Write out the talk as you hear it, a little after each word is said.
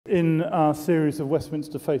in our series of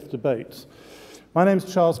Westminster Faith Debates. My name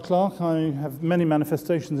is Charles Clark. I have many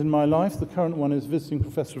manifestations in my life. The current one is visiting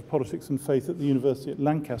Professor of Politics and Faith at the University at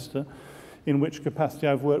Lancaster, in which capacity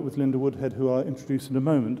I've worked with Linda Woodhead, who I'll introduce in a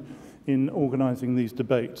moment, in organising these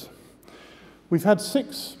debates. We've had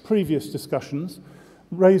 6 previous discussions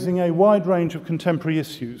raising a wide range of contemporary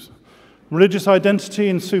issues. Religious identity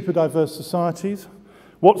in super diverse societies.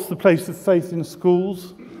 What's the place of faith in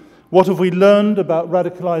schools? What have we learned about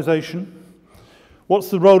radicalisation? What's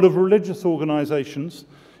the role of religious organisations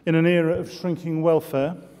in an era of shrinking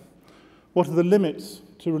welfare? What are the limits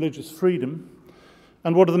to religious freedom?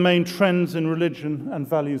 And what are the main trends in religion and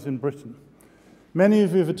values in Britain? Many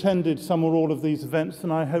of you have attended some or all of these events,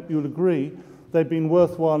 and I hope you'll agree they've been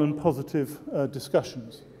worthwhile and positive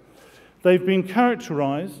discussions. They've been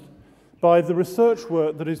characterised by the research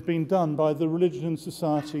work that has been done by the Religion and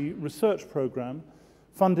Society Research Programme,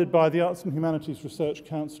 funded by the Arts and Humanities Research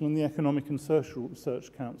Council and the Economic and Social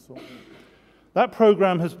Research Council. That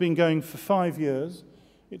programme has been going for 5 years.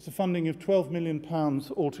 It's a funding of £12 million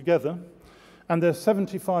altogether, and there are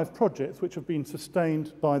 75 projects which have been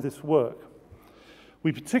sustained by this work.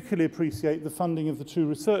 We particularly appreciate the funding of the 2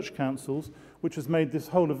 research councils, which has made this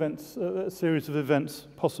whole series of events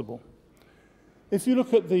possible. If you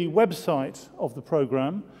look at the website of the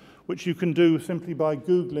programme, which you can do simply by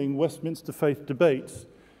Googling Westminster Faith Debates,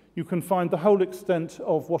 you can find the whole extent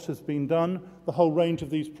of what has been done, the whole range of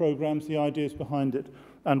these programmes, the ideas behind it,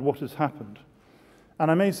 and what has happened.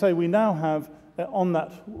 And I may say we now have on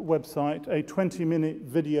that website a 20-minute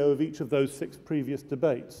video of each of those 6 previous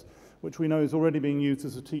debates, which we know is already being used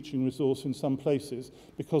as a teaching resource in some places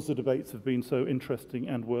because the debates have been so interesting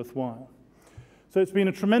and worthwhile. So it's been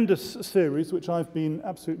a tremendous series, which I've been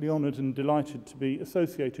absolutely honoured and delighted to be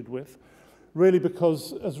associated with, really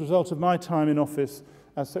because as a result of my time in office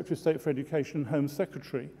as Secretary of State for Education and Home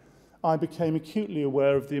Secretary, I became acutely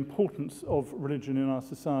aware of the importance of religion in our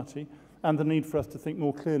society and the need for us to think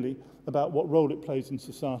more clearly about what role it plays in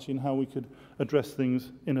society and how we could address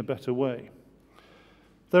things in a better way.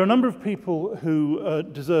 There are a number of people who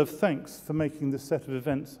deserve thanks for making this set of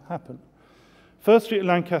events happen. Firstly, at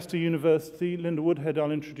Lancaster University, Linda Woodhead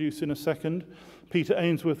I'll introduce in a second, Peter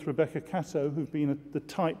Ainsworth, Rebecca Catto, who've been the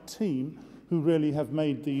tight team who really have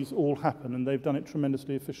made these all happen, and they've done it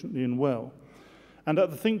tremendously efficiently and well. And at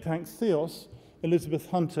the think tank Theos, Elizabeth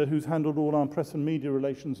Hunter, who's handled all our press and media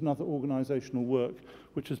relations and other organisational work,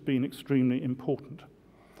 which has been extremely important.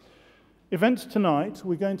 Events tonight,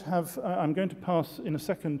 we're going to have, I'm going to pass in a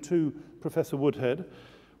second to Professor Woodhead.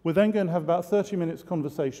 We're then going to have about 30 minutes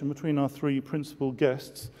conversation between our 3 principal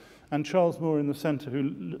guests, and Charles Moore in the centre, who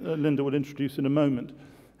Linda will introduce in a moment,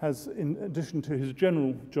 has, in addition to his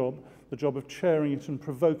general job, the job of chairing it and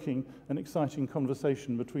provoking an exciting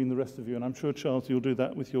conversation between the rest of you. And I'm sure, Charles, you'll do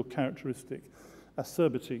that with your characteristic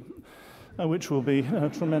acerbity, which will be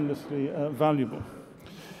tremendously valuable.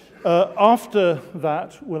 After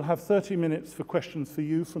that, we'll have 30 minutes for questions for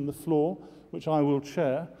you from the floor, which I will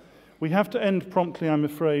chair. We have to end promptly, I'm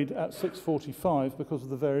afraid, at 6:45 because of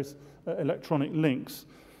the various electronic links.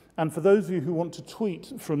 And for those of you who want to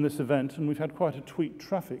tweet from this event, and we've had quite a tweet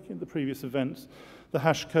traffic in the previous events, the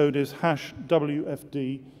hash code is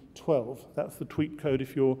 #WFD12. That's the tweet code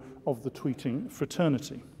if you're of the tweeting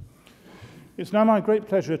fraternity. It's now my great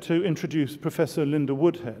pleasure to introduce Professor Linda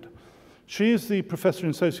Woodhead. She is the Professor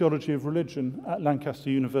in Sociology of Religion at Lancaster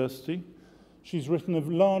University. She's written a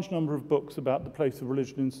large number of books about the place of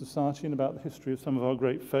religion in society and about the history of some of our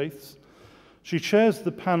great faiths. She chairs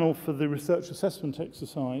the panel for the research assessment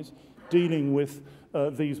exercise dealing with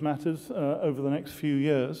these matters over the next few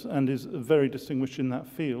years and is very distinguished in that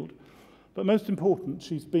field. But most important,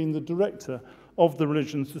 she's been the director of the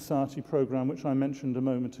Religion Society programme, which I mentioned a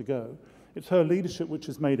moment ago. It's her leadership which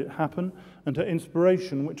has made it happen, and her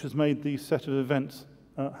inspiration which has made these set of events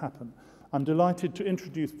happen. I'm delighted to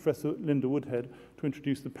introduce Professor Linda Woodhead to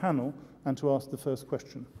introduce the panel and to ask the first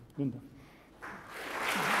question. Linda.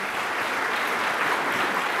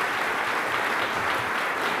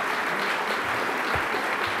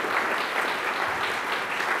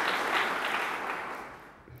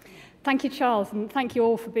 Thank you, Charles, and thank you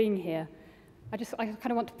all for being here. I kind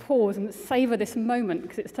of want to pause and savour this moment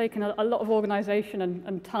because it's taken a lot of organisation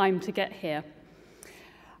and time to get here.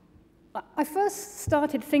 I first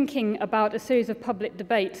started thinking about a series of public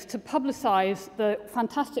debates to publicise the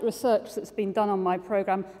fantastic research that's been done on my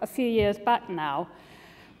programme a few years back now.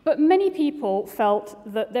 But many people felt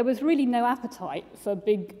that there was really no appetite for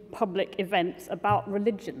big public events about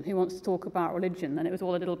religion. Who wants to talk about religion? And it was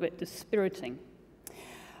all a little bit dispiriting.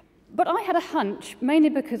 But I had a hunch, mainly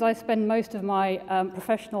because I spend most of my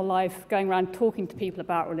professional life going around talking to people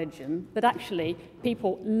about religion, that actually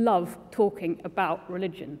people love talking about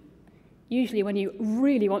religion, usually when you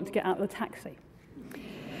really want to get out of the taxi.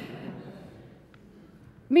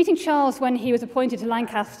 Meeting Charles when he was appointed to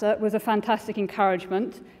Lancaster was a fantastic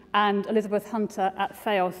encouragement, and Elizabeth Hunter at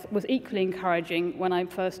Theos was equally encouraging when I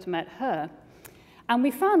first met her. And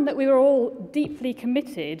we found that we were all deeply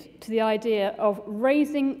committed to the idea of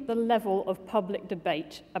raising the level of public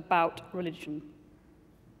debate about religion.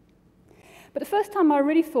 But the first time I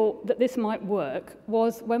really thought that this might work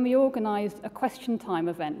was when we organised a question time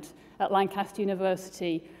event at Lancaster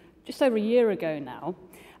University just over a year ago now,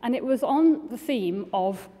 and it was on the theme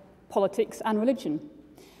of politics and religion.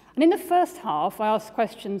 And in the first half, I asked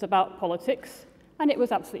questions about politics, and it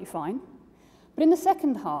was absolutely fine. But in the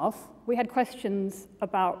second half, we had questions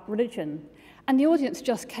about religion, and the audience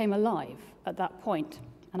just came alive at that point.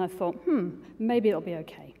 And I thought, maybe it'll be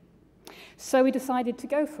okay. So we decided to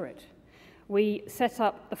go for it. We set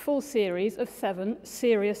up a full series of 7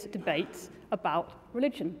 serious debates about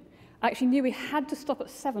religion. I actually knew we had to stop at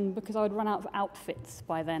 7 because I would run out of outfits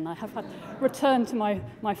by then. I have had returned to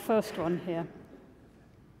my first one here.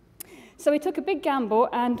 So we took a big gamble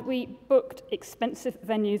and we booked expensive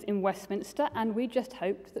venues in Westminster, and we just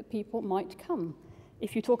hoped that people might come.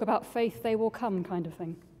 If you talk about faith, they will come kind of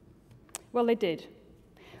thing. Well, they did.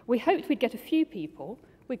 We hoped we'd get a few people.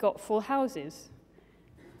 We got full houses.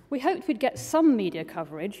 We hoped we'd get some media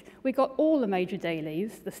coverage. We got all the major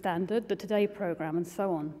dailies, the Standard, the Today programme, and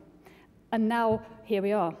so on. And now, here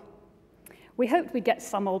we are. We hoped we'd get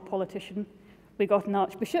some old politician. We got an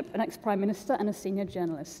archbishop, an ex-prime minister, and a senior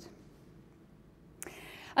journalist.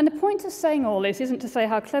 And the point of saying all this isn't to say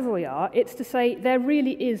how clever we are, it's to say there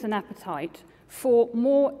really is an appetite for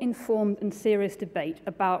more informed and serious debate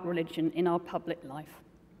about religion in our public life.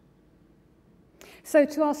 So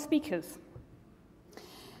to our speakers.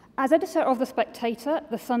 As editor of The Spectator,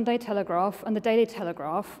 The Sunday Telegraph, and the Daily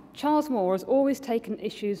Telegraph, Charles Moore has always taken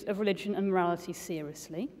issues of religion and morality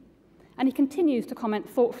seriously, and he continues to comment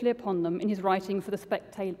thoughtfully upon them in his writing for The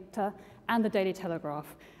Spectator and the Daily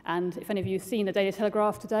Telegraph. And if any of you have seen the Daily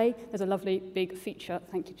Telegraph today, there's a lovely big feature.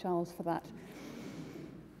 Thank you, Charles, for that.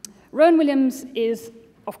 Rowan Williams is,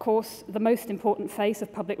 of course, the most important face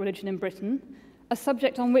of public religion in Britain, a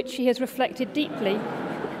subject on which he has reflected deeply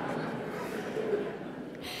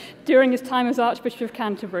during his time as Archbishop of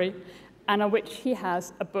Canterbury, and on which he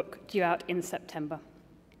has a book due out in September.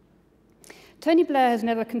 Tony Blair has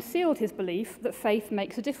never concealed his belief that faith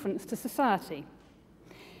makes a difference to society.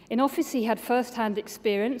 In office, he had first-hand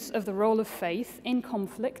experience of the role of faith in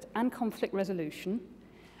conflict and conflict resolution,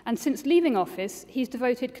 and since leaving office, he's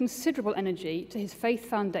devoted considerable energy to his Faith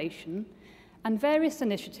Foundation and various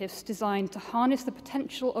initiatives designed to harness the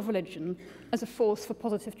potential of religion as a force for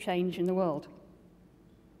positive change in the world.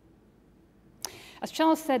 As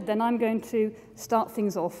Charles said then, I'm going to start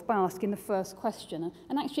things off by asking the first question,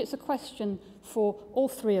 and actually it's a question for all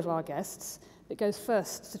 3 of our guests. It goes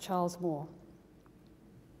first to Charles Moore.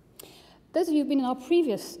 Those of you who've been in our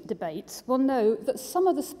previous debates will know that some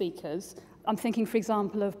of the speakers, I'm thinking, for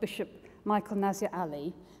example, of Bishop Michael Nazir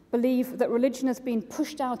Ali, believe that religion has been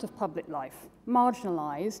pushed out of public life,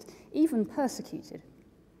 marginalised, even persecuted.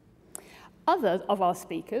 Others of our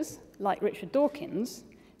speakers, like Richard Dawkins,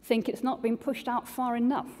 think it's not been pushed out far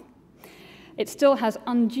enough. It still has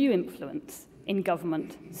undue influence in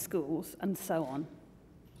government, schools, and so on.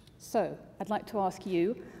 So, I'd like to ask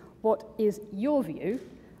you, what is your view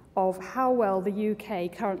of how well the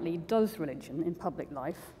UK currently does religion in public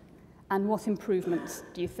life, and what improvements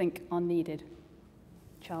do you think are needed?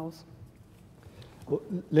 Charles. Well,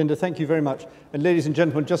 Linda, thank you very much. And ladies and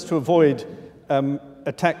gentlemen, just to avoid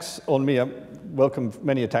attacks on me, I welcome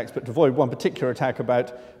many attacks, but to avoid one particular attack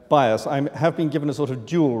about bias, I have been given a sort of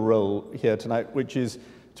dual role here tonight, which is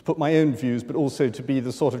to put my own views, but also to be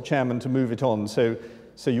the sort of chairman to move it on. So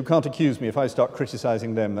you can't accuse me if I start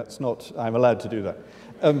criticising them. That's not, I'm allowed to do that.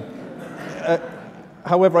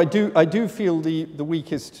 However, I do feel the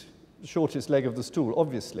weakest, shortest leg of the stool,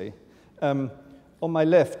 obviously. On my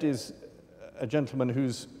left is a gentleman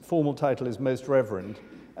whose formal title is Most Reverend,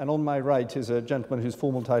 and on my right is a gentleman whose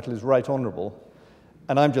formal title is Right Honourable,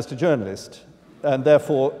 and I'm just a journalist, and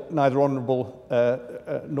therefore neither honourable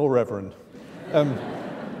nor reverend.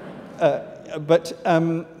 But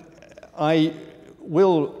I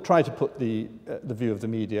will try to put the view of the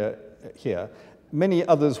media here. Many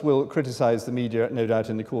others will criticise the media, no doubt,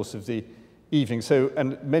 in the course of the evening,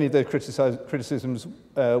 and many of those criticisms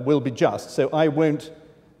will be just, so I won't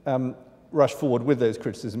rush forward with those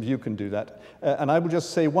criticisms, you can do that. And I will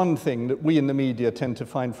just say one thing that we in the media tend to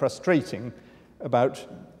find frustrating about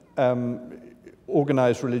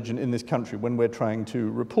organized religion in this country when we're trying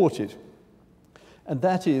to report it. And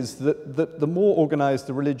that is that the more organized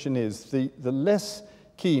the religion is, the less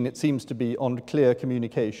keen it seems to be on clear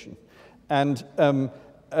communication. And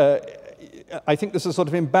I think there's a sort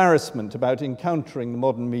of embarrassment about encountering the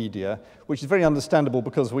modern media, which is very understandable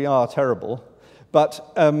because we are terrible,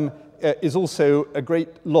 but is also a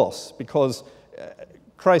great loss because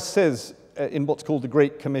Christ says in what's called the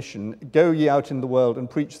Great Commission, go ye out in the world and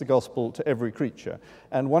preach the gospel to every creature.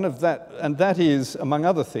 And that is, among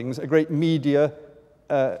other things, a great media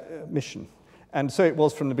mission. And so it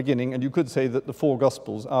was from the beginning, and you could say that the four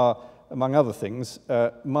Gospels are, among other things,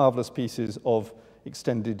 marvelous pieces of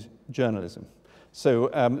extended journalism. So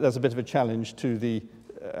there's a bit of a challenge to the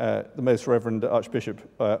Most Reverend Archbishop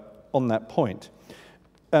on that point.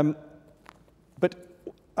 But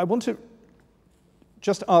I want to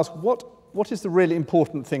just ask, what is the really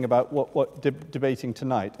important thing about what debating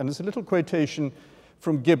tonight? And there's a little quotation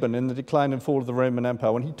from Gibbon in The Decline and Fall of the Roman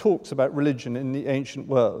Empire when he talks about religion in the ancient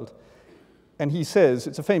world. And he says,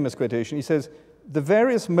 it's a famous quotation, he says, the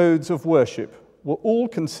various modes of worship were all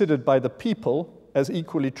considered by the people as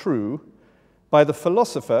equally true, by the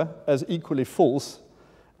philosopher as equally false,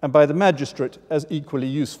 and by the magistrate as equally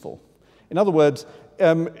useful. In other words,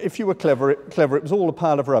 if you were clever, it was all a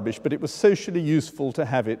pile of rubbish, but it was socially useful to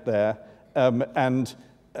have it there, and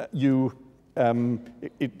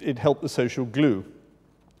it helped the social glue.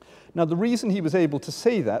 Now, the reason he was able to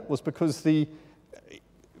say that was because the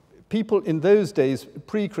people in those days,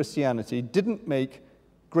 pre-Christianity, didn't make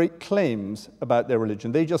great claims about their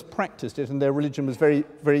religion. They just practiced it, and their religion was very,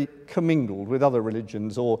 very commingled with other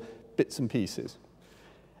religions or bits and pieces.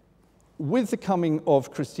 With the coming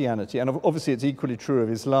of Christianity, and obviously it's equally true of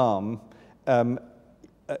Islam,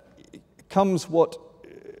 comes what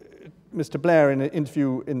Mr. Blair, in an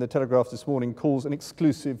interview in the Telegraph this morning, calls an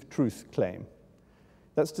exclusive truth claim.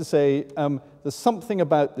 That's to say, there's something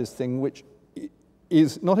about this thing which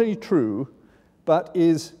is not only true, but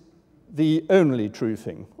is the only true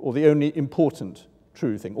thing, or the only important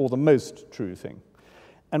true thing, or the most true thing.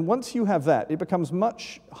 And once you have that, it becomes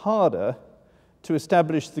much harder to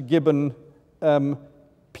establish the Gibbon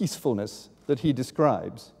peacefulness that he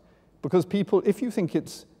describes. Because people, if you think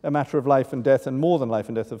it's a matter of life and death, and more than life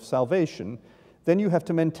and death of salvation, then you have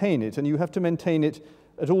to maintain it, and you have to maintain it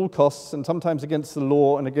at all costs, and sometimes against the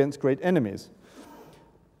law and against great enemies.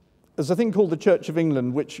 There's a thing called the Church of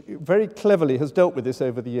England, which very cleverly has dealt with this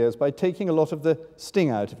over the years by taking a lot of the sting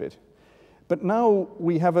out of it. But now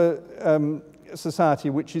we have a society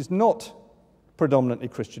which is not predominantly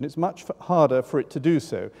Christian. It's much harder for it to do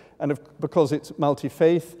so, and because it's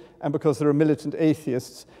multi-faith, and because there are militant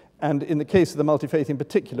atheists, and in the case of the multi-faith in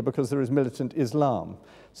particular, because there is militant Islam.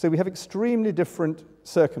 So we have extremely different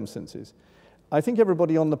circumstances. I think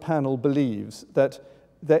everybody on the panel believes that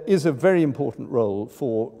there is a very important role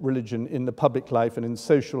for religion in the public life and in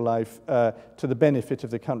social life to the benefit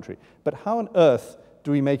of the country. But how on earth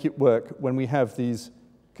do we make it work when we have these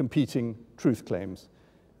competing truth claims?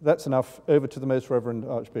 That's enough. Over to the Most Reverend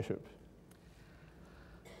Archbishop.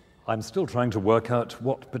 I'm still trying to work out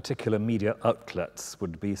what particular media outlets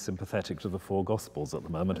would be sympathetic to the four Gospels at the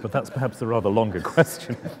moment, but that's perhaps a rather longer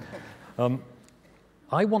question.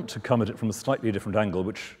 I want to come at it from a slightly different angle,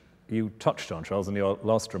 which you touched on, Charles, in your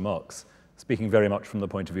last remarks, speaking very much from the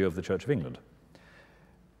point of view of the Church of England.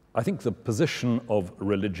 I think the position of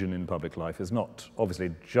religion in public life is not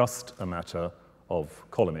obviously just a matter of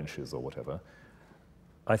column inches or whatever.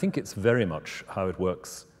 I think it's very much how it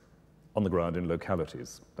works on the ground in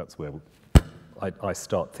localities. That's where I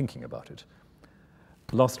start thinking about it.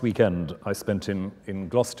 Last weekend, I spent in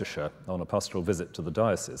Gloucestershire on a pastoral visit to the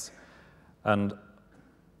diocese, and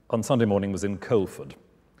on Sunday morning was in Coleford.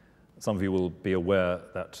 Some of you will be aware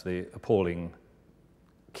that the appalling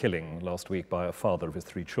killing last week by a father of his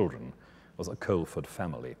 3 children was a Coleford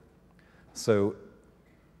family. So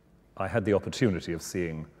I had the opportunity of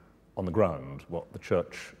seeing on the ground what the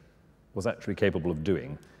church was actually capable of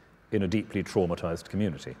doing in a deeply traumatized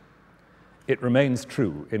community. It remains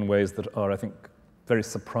true in ways that are, I think, very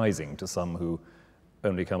surprising to some who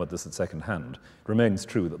only come at this at second hand. It remains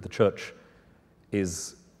true that the church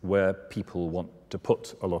is where people want to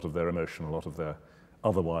put a lot of their emotion, a lot of their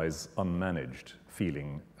otherwise unmanaged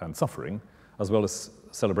feeling and suffering, as well as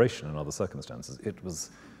celebration in other circumstances. It was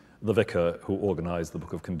the vicar who organized the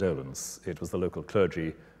Book of Condolence. It was the local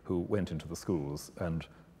clergy who went into the schools and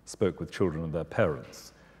spoke with children and their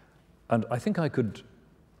parents. And I think I could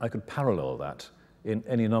parallel that in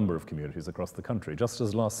any number of communities across the country. Just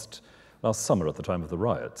as last last summer at the time of the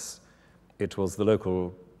riots, it was the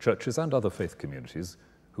local churches and other faith communities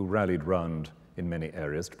who rallied round in many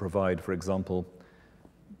areas to provide, for example,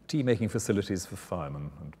 tea-making facilities for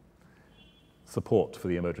firemen and support for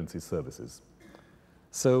the emergency services.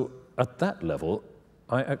 So at that level,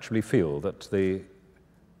 I actually feel that the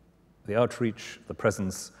outreach, the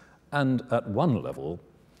presence, and at one level,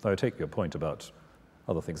 though I take your point about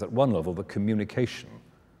other things, at one level, the communication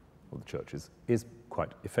of the churches is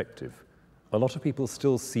quite effective. A lot of people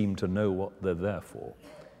still seem to know what they're there for,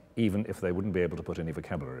 even if they wouldn't be able to put any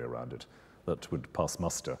vocabulary around it that would pass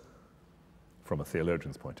muster from a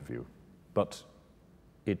theologian's point of view. But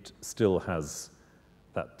it still has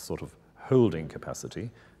that sort of holding capacity,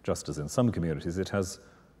 just as in some communities it has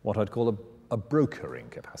what I'd call a brokering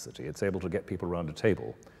capacity. It's able to get people around a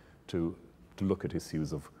table to look at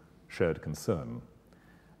issues of shared concern.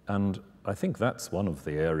 And I think that's one of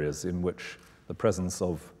the areas in which the presence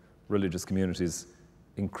of religious communities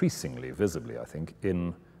increasingly visibly, I think,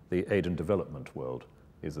 in the aid and development world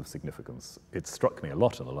is of significance. It struck me a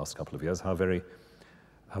lot in the last couple of years how very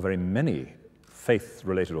many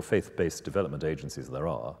faith-related or faith-based development agencies there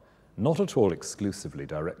are, not at all exclusively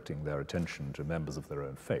directing their attention to members of their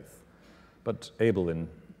own faith, but able in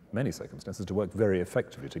many circumstances to work very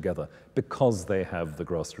effectively together because they have the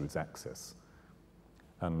grassroots access.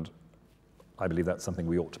 And I believe that's something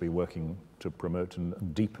we ought to be working to promote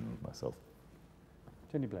and deepen myself.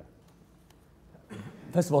 Tony Blair.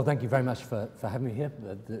 First of all, thank you very much for having me here,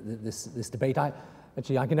 this debate. I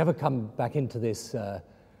can never come back into this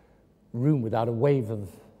room without a wave of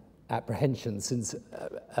apprehension, since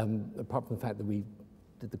apart from the fact that we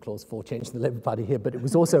did the Clause 4 change in the Labour Party here, but it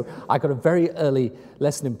was also, I got a very early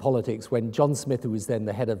lesson in politics when John Smith, who was then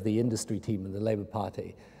the head of the industry team in the Labour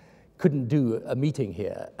Party, couldn't do a meeting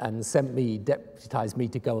here and deputised me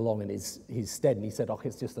to go along in his stead. And he said, oh,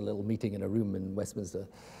 it's just a little meeting in a room in Westminster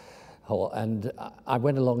Hall. And I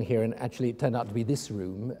went along here, and actually it turned out to be this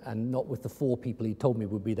room, and not with the 4 people he told me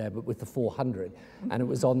would be there, but with the 400. And it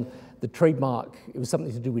was on the trademark, it was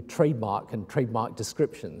something to do with trademark and trademark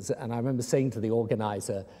descriptions. And I remember saying to the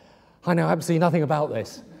organizer, I know absolutely nothing about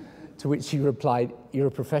this. To which he replied, you're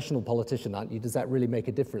a professional politician, aren't you? Does that really make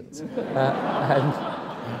a difference?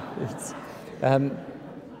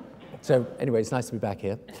 So anyway, it's nice to be back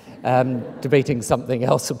here, debating something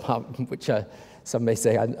else about which some may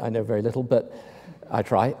say I know very little, but I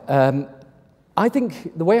try. I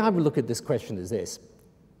think the way I would look at this question is this.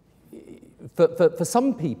 For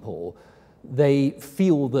some people, they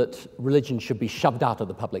feel that religion should be shoved out of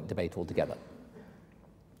the public debate altogether.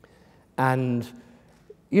 And,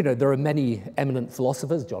 you know, there are many eminent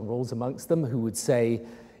philosophers, John Rawls amongst them, who would say,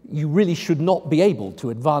 you really should not be able to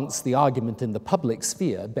advance the argument in the public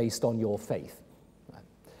sphere based on your faith.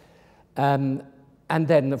 And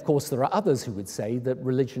then, of course, there are others who would say that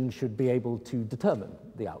religion should be able to determine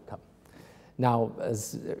the outcome. Now,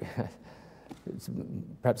 as it's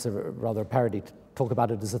perhaps rather a parody to talk about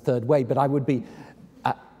it as a third way, but I would be,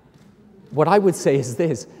 what I would say is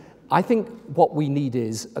this. I think what we need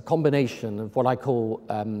is a combination of what I call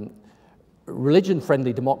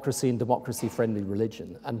religion-friendly democracy and democracy-friendly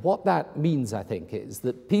religion. And what that means, I think, is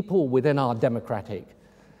that people within our democratic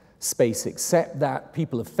space accept that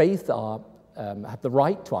people of faith have the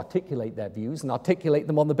right to articulate their views and articulate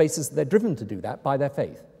them on the basis that they're driven to do that by their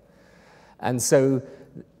faith. And so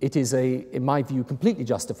it is, in my view, completely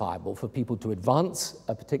justifiable for people to advance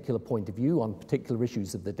a particular point of view on particular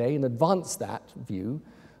issues of the day and advance that view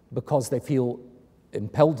because they feel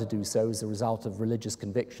impelled to do so as a result of religious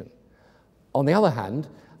conviction. On the other hand,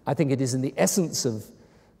 I think it is in the essence of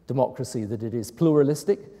democracy that it is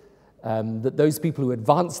pluralistic, that those people who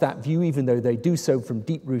advance that view, even though they do so from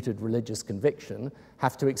deep-rooted religious conviction,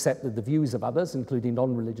 have to accept that the views of others, including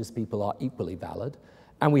non-religious people, are equally valid.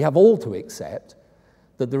 And we have all to accept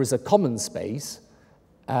that there is a common space,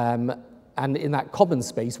 and in that common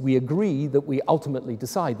space, we agree that we ultimately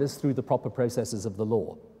decide this through the proper processes of the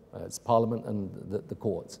law. It's Parliament and the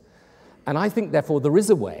courts. And I think, therefore, there is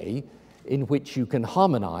a way in which you can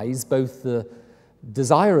harmonize both the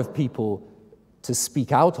desire of people to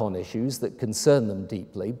speak out on issues that concern them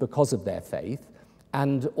deeply because of their faith,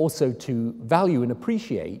 and also to value and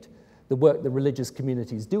appreciate the work the religious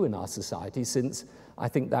communities do in our society, since I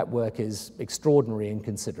think that work is extraordinary and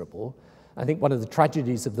considerable. I think one of the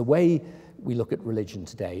tragedies of the way we look at religion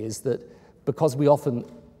today is that because we often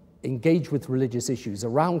engage with religious issues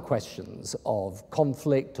around questions of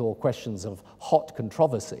conflict or questions of hot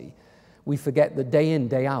controversy, we forget that day in,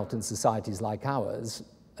 day out in societies like ours,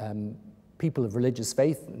 people of religious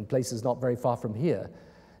faith in places not very far from here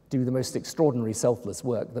do the most extraordinary selfless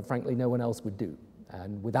work that frankly no one else would do.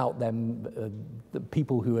 And without them, the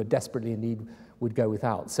people who are desperately in need would go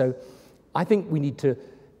without. So I think we need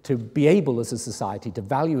to be able as a society to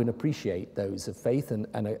value and appreciate those of faith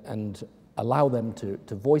and allow them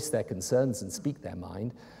to voice their concerns and speak their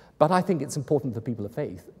mind. But I think it's important for people of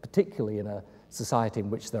faith, particularly in a society in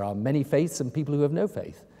which there are many faiths and people who have no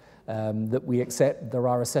faith, that we accept there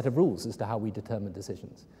are a set of rules as to how we determine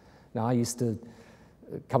decisions. Now, I used to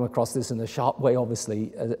come across this in a sharp way,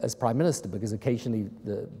 obviously, as Prime Minister, because occasionally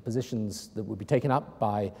the positions that would be taken up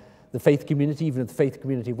by the faith community, even the faith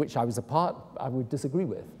community of which I was a part, I would disagree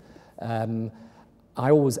with. I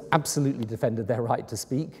always absolutely defended their right to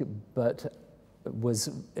speak, but was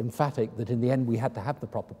emphatic that in the end we had to have the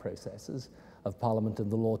proper processes of Parliament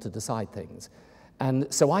and the law to decide things.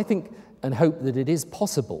 And so I think and hope that it is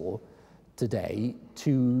possible today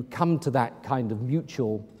to come to that kind of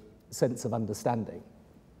mutual sense of understanding.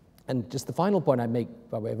 And just the final point I make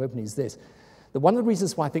by way of opening is this, that one of the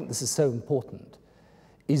reasons why I think this is so important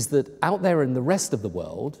is that out there in the rest of the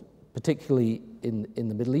world, particularly in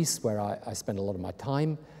the Middle East, where I spend a lot of my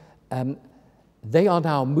time, they are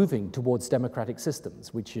now moving towards democratic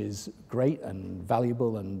systems, which is great and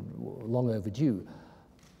valuable and long overdue.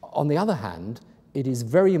 On the other hand, it is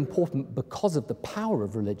very important, because of the power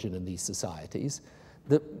of religion in these societies,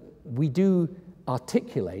 that we do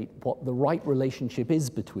articulate what the right relationship is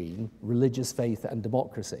between religious faith and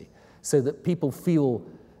democracy, so that people feel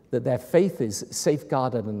that their faith is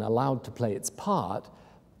safeguarded and allowed to play its part,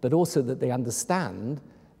 but also that they understand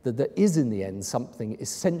that there is in the end something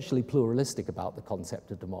essentially pluralistic about the concept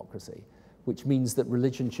of democracy, which means that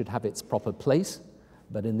religion should have its proper place,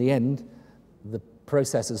 but in the end, the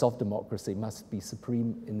processes of democracy must be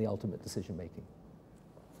supreme in the ultimate decision-making.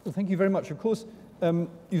 Well, thank you very much. Of course,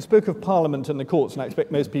 you spoke of Parliament and the courts, and I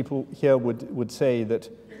expect most people here would say that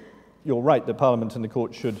you're right, that Parliament and the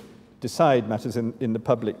courts should decide matters in the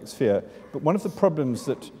public sphere. But one of the problems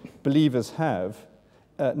that believers have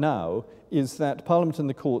now is that Parliament and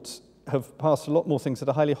the courts have passed a lot more things that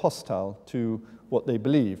are highly hostile to what they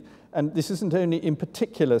believe. And this isn't only in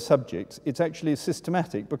particular subjects, it's actually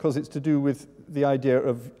systematic, because it's to do with the idea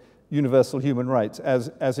of universal human rights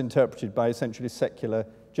as interpreted by essentially secular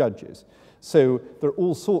judges. So there are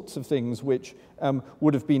all sorts of things which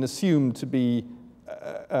would have been assumed to be,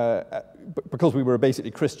 because we were a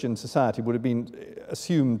basically Christian society, would have been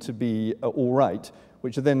assumed to be all right,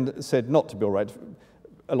 which are then said not to be all right.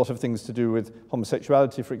 A lot of things to do with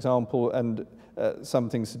homosexuality, for example, and some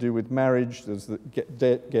things to do with marriage. There's the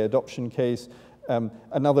gay adoption case.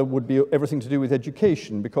 Another would be everything to do with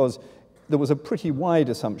education, because there was a pretty wide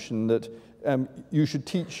assumption that you should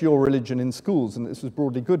teach your religion in schools, and this was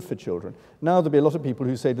broadly good for children. Now there'll be a lot of people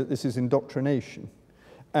who say that this is indoctrination,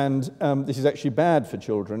 and this is actually bad for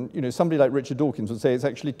children. You know, somebody like Richard Dawkins would say it's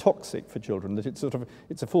actually toxic for children, that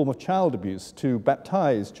it's a form of child abuse to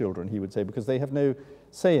baptize children, he would say, because they have no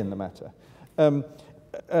say in the matter. And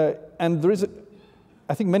there is,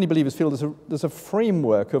 I think many believers feel there's a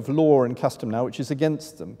framework of law and custom now which is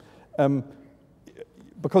against them.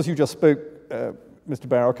 Because you just spoke, Mr.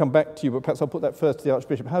 Blair, I'll come back to you, but perhaps I'll put that first to the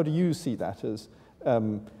Archbishop. How do you see that as,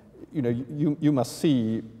 you know, you must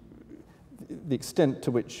see the extent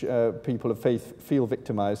to which people of faith feel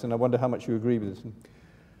victimized, and I wonder how much you agree with this.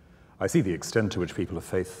 I see the extent to which people of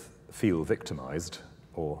faith feel victimized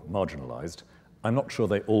or marginalized. I'm not sure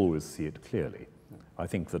they always see it clearly. I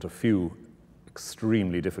think that a few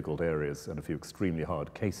extremely difficult areas and a few extremely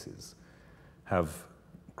hard cases have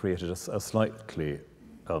created a slightly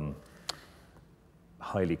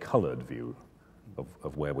highly colored view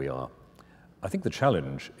of where we are. I think the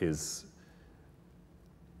challenge is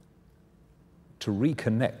to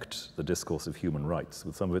reconnect the discourse of human rights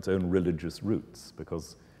with some of its own religious roots,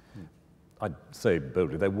 because I'd say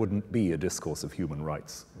boldly there wouldn't be a discourse of human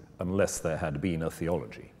rights unless there had been a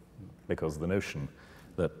theology, because the notion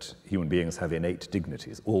that human beings have innate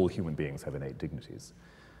dignities, all human beings have innate dignities,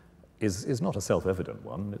 is not a self-evident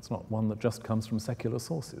one. It's not one that just comes from secular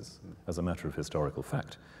sources as a matter of historical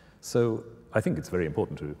fact. So I think it's very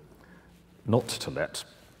important not to let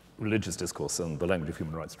religious discourse and the language of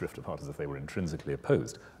human rights drift apart as if they were intrinsically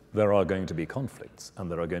opposed. There are going to be conflicts and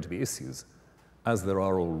there are going to be issues, as there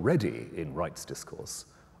are already in rights discourse,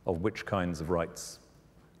 of which kinds of rights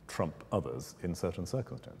trump others in certain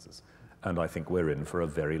circumstances. And I think we're in for a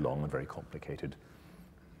very long and very complicated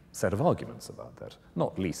set of arguments about that,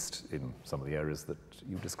 not least in some of the areas that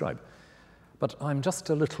you described. But I'm just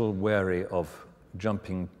a little wary of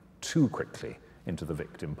jumping too quickly into the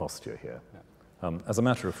victim posture here. As a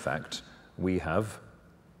matter of fact, we have,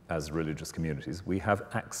 as religious communities, we have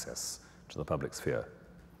access to the public sphere.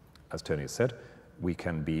 As Tony has said, we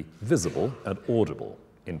can be visible and audible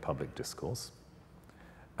in public discourse.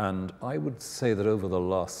 And I would say that over the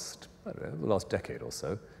last decade or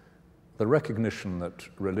so, the recognition that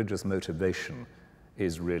religious motivation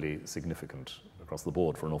is really significant across the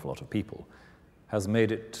board for an awful lot of people has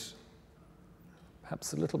made it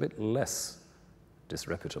perhaps a little bit less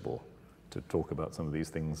disreputable to talk about some of these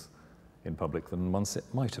things in public than once it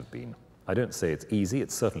might have been. I don't say it's easy,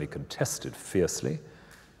 it's certainly contested fiercely.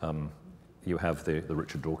 You have the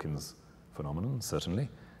Richard Dawkins phenomenon, certainly,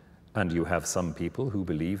 and you have some people who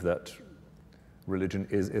believe that religion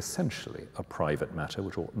is essentially a private matter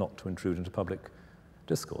which ought not to intrude into public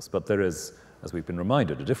discourse. But there is, as we've been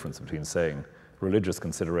reminded, a difference between saying religious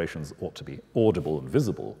considerations ought to be audible and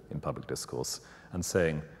visible in public discourse and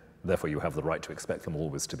saying, therefore, you have the right to expect them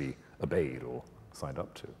always to be obeyed or signed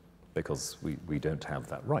up to, because we don't have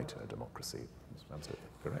that right in a democracy. That's absolutely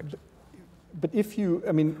correct. But if you,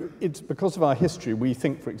 I mean, it's because of our history, we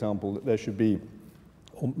think, for example, that there should be,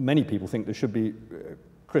 or many people think there should be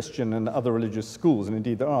Christian and other religious schools, and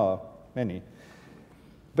indeed there are many.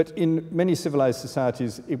 But in many civilized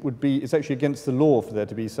societies, it's actually against the law for there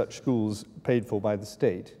to be such schools paid for by the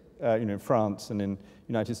state, in France and in the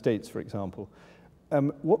United States, for example.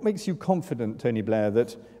 What makes you confident, Tony Blair,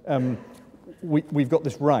 that we've got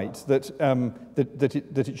this right, that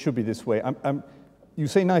it should be this way? You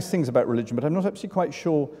say nice things about religion, but I'm not actually quite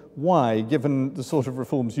sure why, given the sort of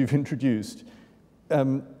reforms you've introduced,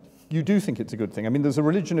 you do think it's a good thing. I mean, there's a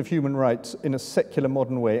religion of human rights in a secular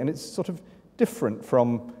modern way, and it's sort of different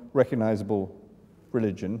from recognizable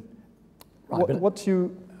religion. Right,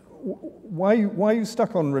 why are you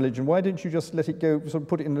stuck on religion? Why didn't you just let it go, sort of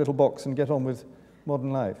put it in a little box and get on with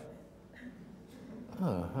modern life?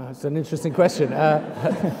 Oh, that's an interesting question.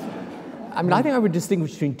 I mean, I think I would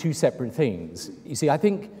distinguish between two separate things. You see, I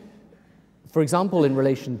think, for example, in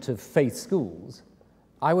relation to faith schools,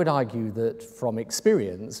 I would argue that from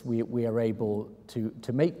experience, we are able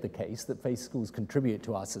to make the case that faith schools contribute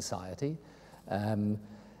to our society.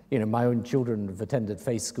 My own children have attended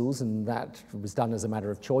faith schools, and that was done as a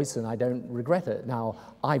matter of choice, and I don't regret it. Now,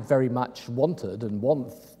 I very much wanted and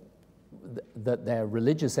want that their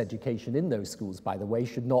religious education in those schools, by the way,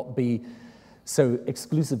 should not be so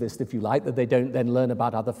exclusivist, if you like, that they don't then learn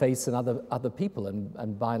about other faiths and other people,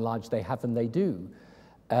 and by and large they have and they do.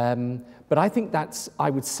 But I think I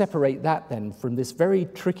would separate that then from this very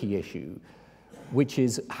tricky issue, which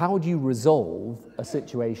is how do you resolve a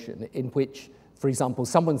situation in which, for example,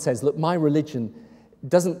 someone says, look, my religion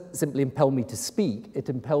doesn't simply impel me to speak, it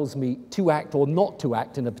impels me to act or not to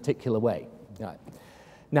act in a particular way. Right.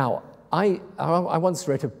 Now, I once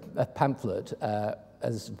wrote a pamphlet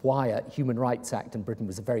as why a Human Rights Act in Britain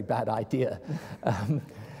was a very bad idea.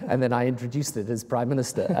 And then I introduced it as Prime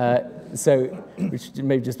Minister. Which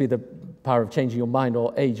may just be the power of changing your mind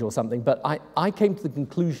or age or something. But I came to the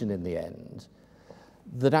conclusion in the end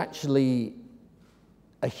that actually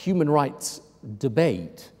a human rights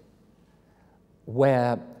debate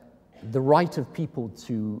where the right of people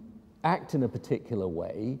to act in a particular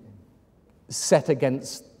way set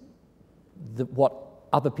against what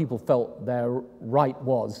other people felt their right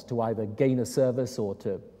was to either gain a service or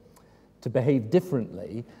to behave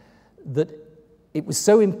differently, that it was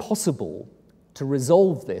so impossible to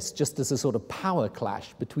resolve this just as a sort of power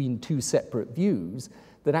clash between two separate views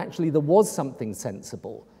that actually there was something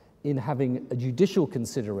sensible in having a judicial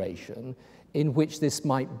consideration in which this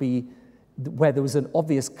might be, where there was an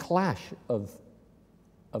obvious clash of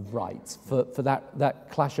rights, for that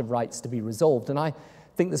clash of rights to be resolved. And I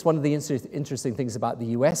think that's one of the interesting things about the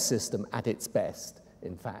US system at its best,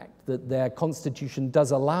 in fact, that their constitution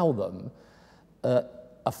does allow them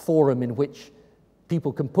a forum in which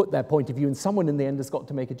people can put their point of view, and someone in the end has got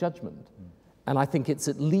to make a judgment. And I think it's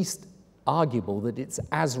at least arguable that it's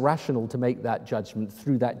as rational to make that judgment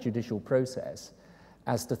through that judicial process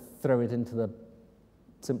as to throw it into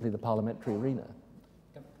simply the parliamentary arena.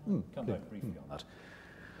 Come back briefly on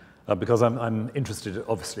that. Because I'm interested,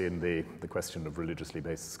 obviously, in the question of religiously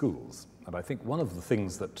based schools. And I think one of the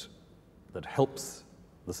things that helps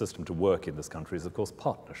the system to work in this country is, of course,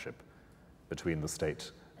 partnership between the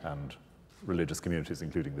state and religious communities,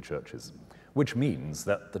 including the churches, which means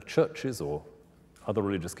that the churches or other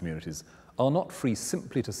religious communities are not free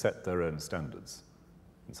simply to set their own standards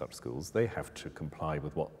in such schools. They have to comply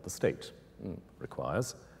with what the state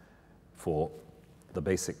requires for the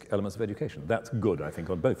basic elements of education. That's good, I think,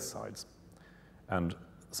 on both sides. And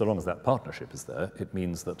so long as that partnership is there, it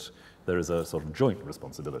means that there is a sort of joint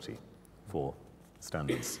responsibility for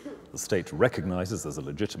standards. The state recognizes there's a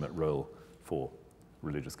legitimate role for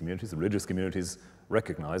religious communities. The religious communities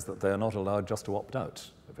recognize that they're not allowed just to opt out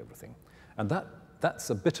of everything. And that that's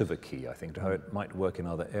a bit of a key, I think, to how it might work in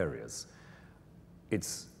other areas.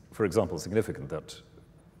 It's, for example, significant that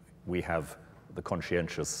we have the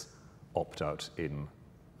conscientious opt-out in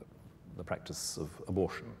the practice of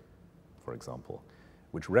abortion, for example,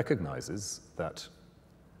 which recognizes that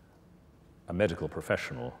a medical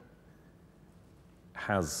professional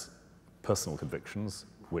has personal convictions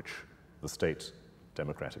which the state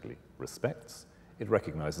democratically respects. It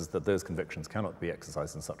recognizes that those convictions cannot be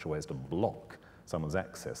exercised in such a way as to block someone's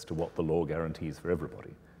access to what the law guarantees for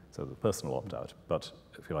everybody. So the personal opt-out, but,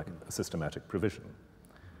 if you like, a systematic provision.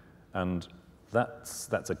 And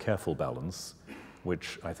that's a careful balance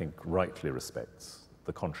which I think rightly respects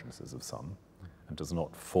the consciences of some and does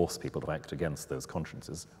not force people to act against those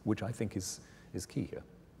consciences, which I think is key here.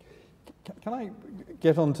 Can I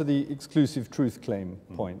get on to the exclusive truth claim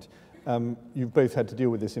point? You've both had to deal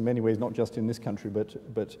with this in many ways, not just in this country,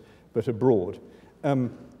 but abroad.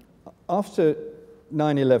 After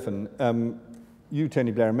 9/11, you,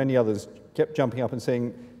 Tony Blair, and many others kept jumping up and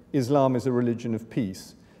saying Islam is a religion of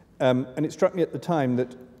peace. And it struck me at the time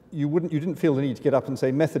that you didn't feel the need to get up and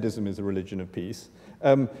say Methodism is a religion of peace,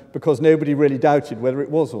 because nobody really doubted whether it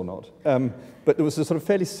was or not. But there was a sort of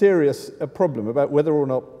fairly serious problem about whether or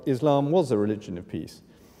not Islam was a religion of peace.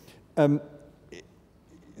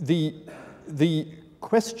 The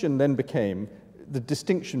question then became the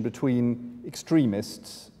distinction between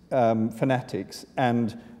extremists, fanatics,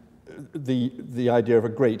 and the idea of a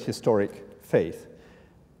great historic faith.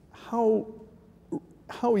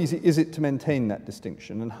 How easy is it to maintain that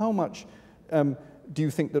distinction, and how much do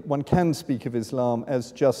you think that one can speak of Islam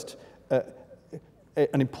as just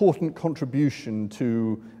an important contribution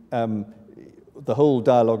to the whole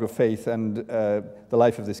dialogue of faith and the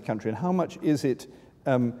life of this country, and how much is it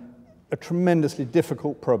a tremendously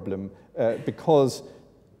difficult problem because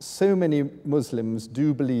so many Muslims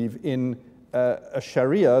do believe in a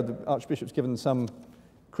Sharia? The Archbishop's given some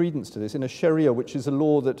credence to this, in a Sharia, which is a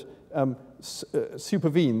law that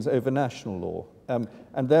supervenes over national law,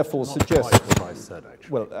 and therefore Not suggests. Quite what I said,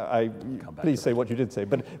 actually. Well, please say what you did say,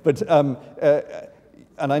 but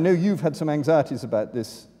and I know you've had some anxieties about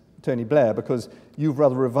this, Tony Blair, because you've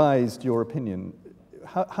rather revised your opinion.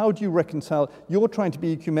 How do you reconcile? You're trying to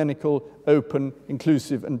be ecumenical, open,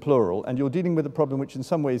 inclusive, and plural, and you're dealing with a problem which, in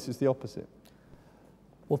some ways, is the opposite.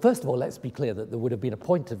 Well, first of all, let's be clear that there would have been a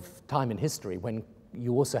point of time in history when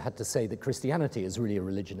you also had to say that Christianity is really a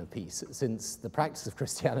religion of peace, since the practice of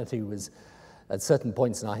Christianity was, at certain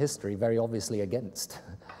points in our history, very obviously against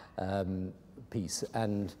peace.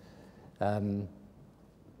 And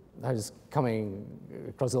I was coming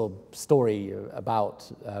across a little story about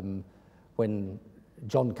when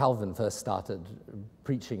John Calvin first started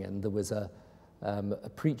preaching, and there was a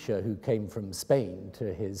preacher who came from Spain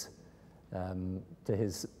to his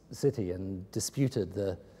city and disputed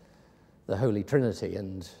the Holy Trinity,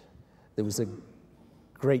 and there was a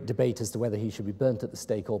great debate as to whether he should be burnt at the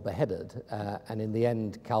stake or beheaded, and in the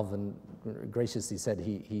end Calvin graciously said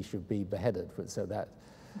he should be beheaded, so that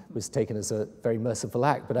was taken as a very merciful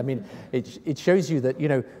act. But I mean, it shows you that, you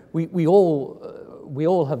know, we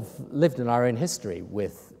all have lived in our own history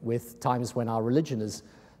with times when our religion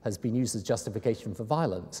has been used as justification for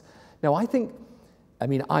violence. Now,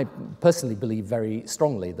 I personally believe very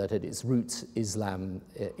strongly that at its roots, Islam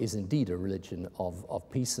is indeed a religion of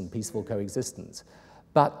peace and peaceful coexistence.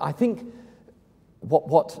 But I think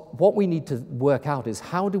what we need to work out is,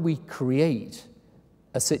 how do we create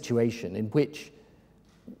a situation in which,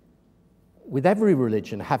 with every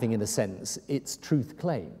religion having, in a sense, its truth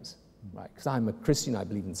claims, right? Because I'm a Christian, I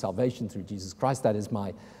believe in salvation through Jesus Christ, that is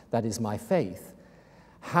my faith.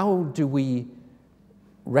 How do we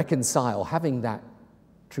reconcile having that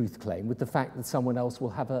truth claim with the fact that someone else will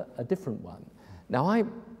have a different one? Now, I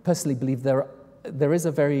personally believe there is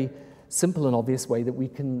a very simple and obvious way that we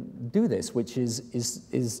can do this, which is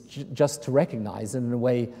just to recognize, and in a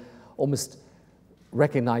way almost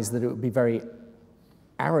recognize that it would be very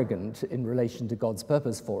arrogant in relation to God's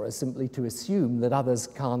purpose for us simply to assume that others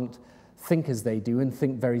can't think as they do and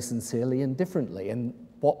think very sincerely and differently. And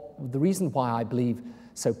the reason why I believe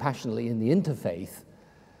so passionately in the interfaith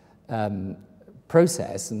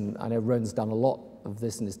process, and I know Rowan's done a lot of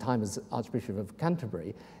this in his time as Archbishop of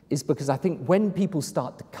Canterbury, is because I think when people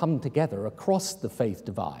start to come together across the faith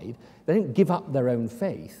divide, they don't give up their own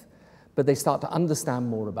faith, but they start to understand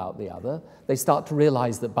more about the other. They start to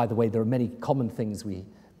realize that, by the way, there are many common things we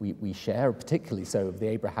share, particularly so of the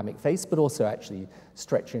Abrahamic faiths, but also actually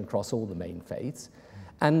stretching across all the main faiths.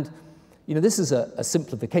 And, you know, this is a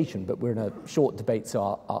simplification, but we're in a short debate,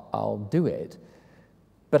 so I'll do it.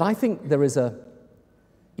 But I think there is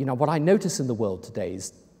what I notice in the world today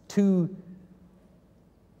is two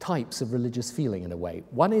types of religious feeling in a way.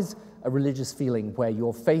 One is a religious feeling where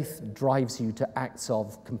your faith drives you to acts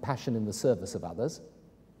of compassion in the service of others,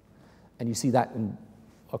 and you see that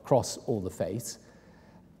across all the faiths.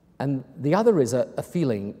 And the other is a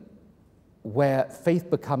feeling where faith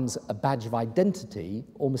becomes a badge of identity,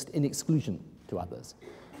 almost in exclusion to others.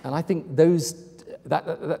 And I think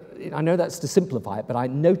I know that's to simplify it, but I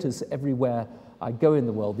notice everywhere I go in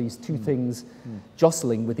the world these two things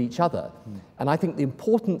jostling with each other. And I think the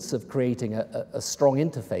importance of creating a strong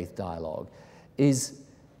interfaith dialogue is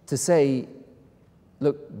to say,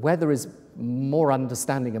 look, where there is more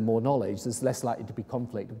understanding and more knowledge, there's less likely to be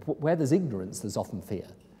conflict. Where there's ignorance, there's often fear.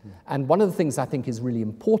 And one of the things I think is really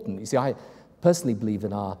important, you see, I personally believe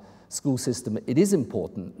in our school system, it is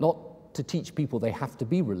important not to teach people they have to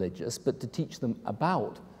be religious, but to teach them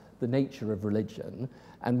about the nature of religion.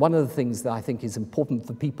 And one of the things that I think is important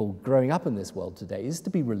for people growing up in this world today is to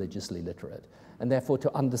be religiously literate, and therefore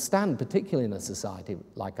to understand, particularly in a society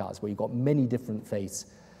like ours, where you've got many different faiths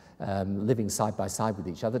living side by side with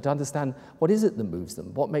each other, to understand what is it that moves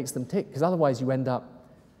them, what makes them tick, because otherwise you end up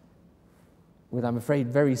with, I'm afraid,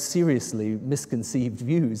 very seriously misconceived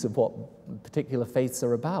views of what particular faiths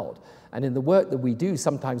are about. And in the work that we do,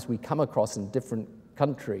 sometimes we come across in different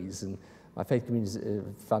countries, and my faith community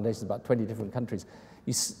foundation is about 20 different countries.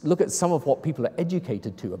 You look at some of what people are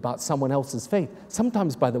educated to about someone else's faith,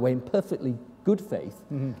 sometimes, by the way, in perfectly good faith,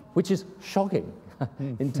 which is shocking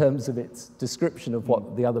in terms of its description of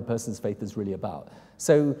what the other person's faith is really about.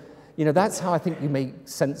 So, you know, that's how I think you make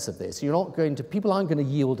sense of this. People aren't going to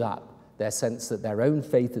yield up their sense that their own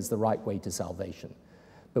faith is the right way to salvation.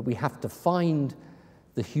 But we have to find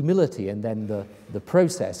the humility and then the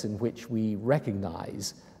process in which we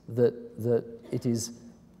recognize that it is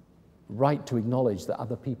right to acknowledge that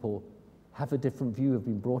other people have a different view, have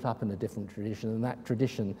been brought up in a different tradition, and that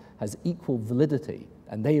tradition has equal validity,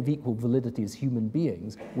 and they have equal validity as human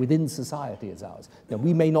beings within society as ours. Now,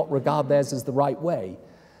 we may not regard theirs as the right way,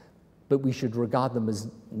 but we should regard them as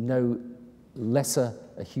no lesser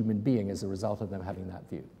a human being as a result of them having that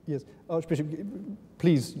view. Yes, Archbishop,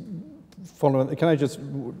 please follow on. Can I just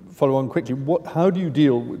follow on quickly? How do you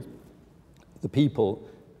deal with the people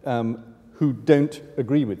who don't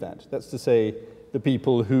agree with that? That's to say, the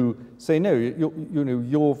people who say, no,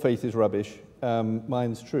 your faith is rubbish,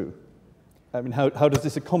 mine's true. I mean, how does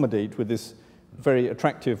this accommodate with this very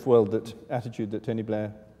attractive attitude that Tony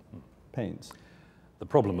Blair paints? The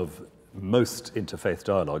problem of most interfaith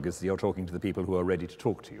dialogue is you're talking to the people who are ready to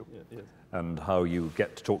talk to you. Yeah, yeah. And how you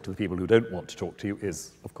get to talk to the people who don't want to talk to you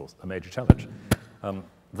is, of course, a major challenge.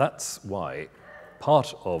 That's why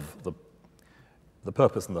part of the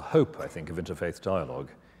purpose and the hope, I think, of interfaith dialogue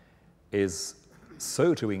is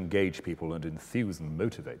so to engage people and enthuse and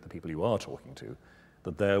motivate the people you are talking to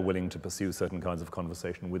that they're willing to pursue certain kinds of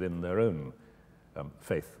conversation within their own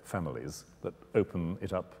faith families that open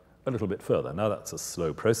it up a little bit further. Now, that's a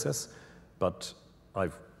slow process, but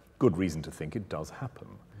I've good reason to think it does happen.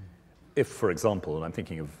 If, for example, and I'm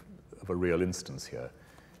thinking of a real instance here,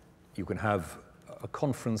 you can have a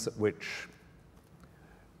conference at which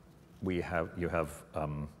you have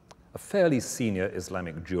a fairly senior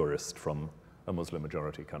Islamic jurist from a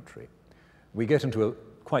Muslim-majority country. We get into a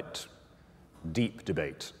quite deep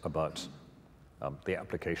debate about the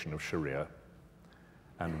application of Sharia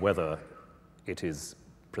and whether it is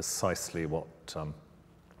precisely what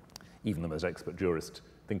even the most expert jurist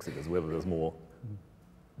thinks it is, whether there's more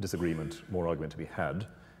disagreement, more argument to be had.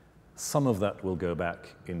 Some of that will go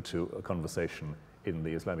back into a conversation in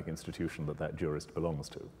the Islamic institution that jurist belongs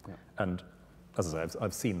to. Yeah. And as I say,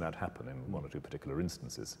 I've seen that happen in one or two particular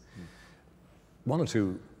instances. One or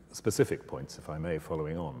two specific points, if I may,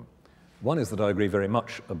 following on. One is that I agree very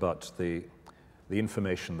much about the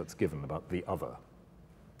information that's given about the other.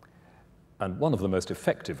 And one of the most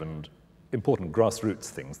effective and important grassroots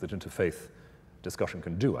things that interfaith discussion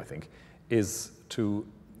can do, I think, is to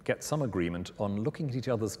get some agreement on looking at each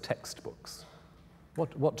other's textbooks.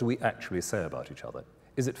 What do we actually say about each other?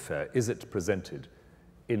 Is it fair? Is it presented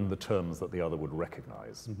in the terms that the other would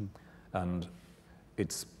recognize? And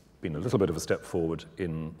it's been a little bit of a step forward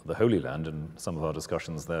in the Holy Land and some of our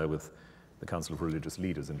discussions there with the Council of Religious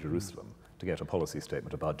Leaders in Jerusalem to get a policy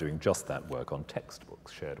statement about doing just that work on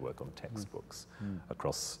textbooks, shared work on textbooks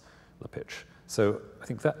across the pitch. So I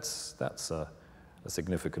think that's a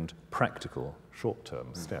significant, practical,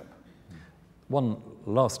 short-term step. One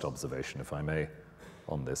last observation, if I may,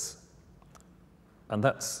 on this, and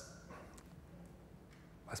that's,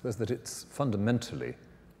 I suppose, that it's fundamentally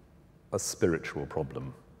a spiritual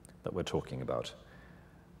problem that we're talking about.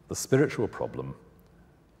 The spiritual problem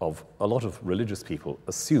of a lot of religious people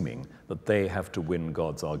assuming that they have to win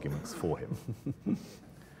God's arguments for him.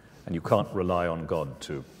 And you can't rely on God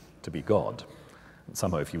to be God. And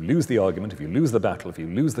somehow if you lose the argument, if you lose the battle, if you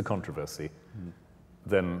lose the controversy,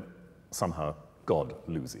 then somehow God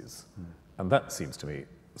loses. And that seems to me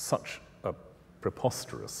such a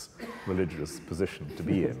preposterous religious position to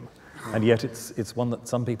be in. And yet it's one that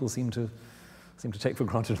some people seem to take for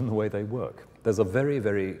granted in the way they work. There's a very,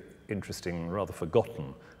 very interesting, rather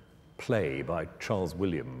forgotten play by Charles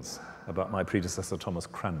Williams about my predecessor Thomas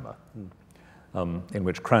Cranmer, in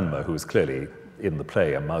which Cranmer, who is clearly in the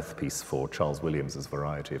play a mouthpiece for Charles Williams's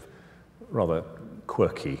variety of rather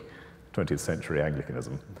quirky 20th century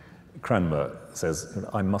Anglicanism, Cranmer says,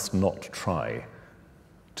 I must not try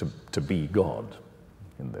to be God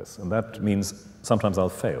in this. And that means sometimes I'll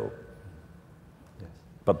fail. Yes.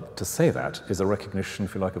 But to say that is a recognition,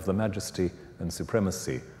 if you like, of the majesty and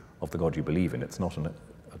supremacy of the God you believe in. It's not an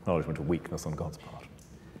acknowledgement of weakness on God's part.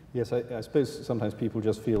 Yes, I suppose sometimes people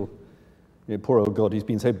just feel, poor old God, he's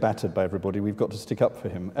been so battered by everybody, we've got to stick up for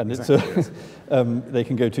him. And exactly. They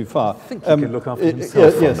can go too far. I think he can look after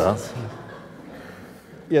himself yes. on that.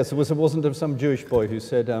 Yes, wasn't there some Jewish boy who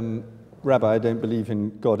said, Rabbi, I don't believe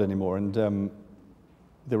in God anymore. And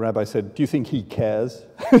the rabbi said, do you think he cares?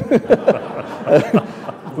 Put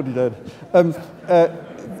it down.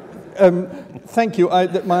 Thank you.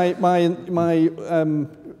 My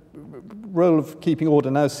role of keeping order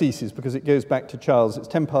now ceases because it goes back to Charles. It's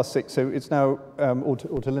 6:10, so it's now, or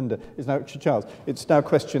to Linda, it's now to Charles. It's now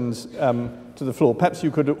questions to the floor. Perhaps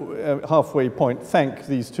you could, halfway point, thank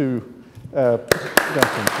these two gentlemen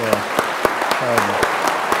for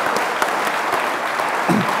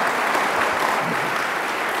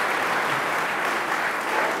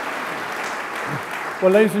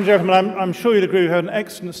Well, ladies and gentlemen, I'm sure you'd agree we had an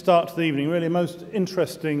excellent start to the evening, really a most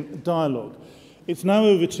interesting dialogue. It's now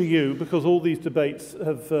over to you, because all these debates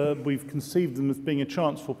we've conceived them as being a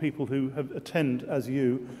chance for people who have attend as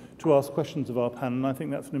you to ask questions of our panel, and I think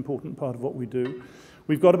that's an important part of what we do.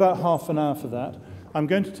 We've got about half an hour for that. I'm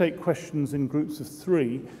going to take questions in groups of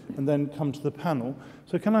 3 and then come to the panel.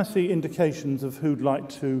 So can I see indications of who'd like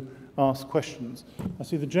to ask questions? I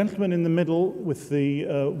see the gentleman in the middle with the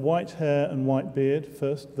white hair and white beard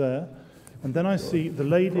first there, and then I see the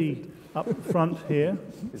lady up front here.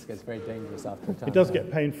 This gets very dangerous after a time. It does get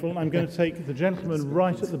painful. I'm going to take the gentleman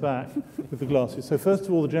right at the back with the glasses. So first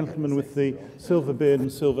of all, the gentleman with the silver beard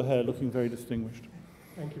and silver hair, looking very distinguished.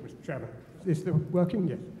 Thank you, Mr. Chairman. Is the working?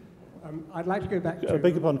 Yes. I'd like to go back to... I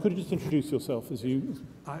beg your pardon, could you just introduce yourself as you...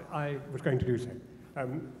 I was going to do so.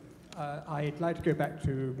 I'd like to go back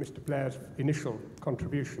to Mr. Blair's initial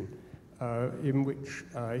contribution, in which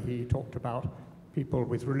he talked about people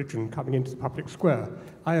with religion coming into the public square.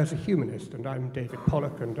 I, as a humanist, and I'm David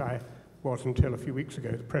Pollock, and I was until a few weeks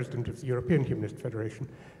ago the president of the European Humanist Federation,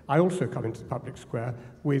 I also come into the public square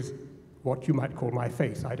with what you might call my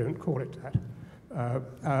faith. I don't call it that.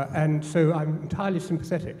 And so I'm entirely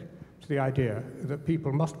sympathetic to the idea that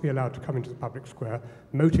people must be allowed to come into the public square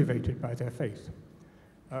motivated by their faith.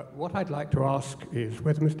 What I'd like to ask is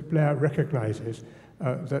whether Mr. Blair recognises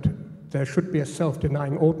that there should be a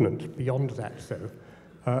self-denying ordinance beyond that, though,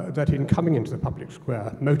 that in coming into the public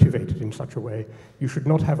square, motivated in such a way, you should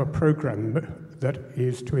not have a programme that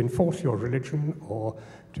is to enforce your religion or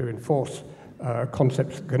to enforce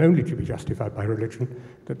concepts that can only be justified by religion,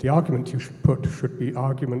 that the arguments you should put should be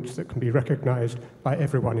arguments that can be recognised by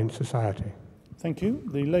everyone in society. Thank you.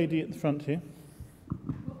 The lady at the front here.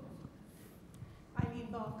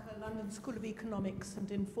 London School of Economics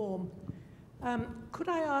and Inform. Could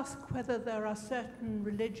I ask whether there are certain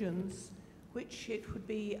religions which it would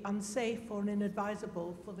be unsafe or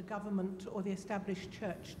inadvisable for the government or the established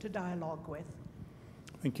church to dialogue with?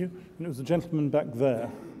 Thank you. And it was the gentleman back there.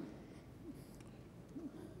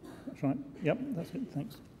 That's right. Yep, that's it.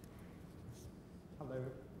 Thanks. Hello.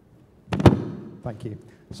 Thank you.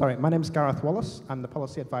 Sorry, my name is Gareth Wallace. I'm the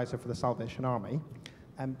policy advisor for the Salvation Army.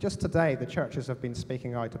 Just today, the churches have been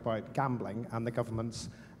speaking out about gambling and the government's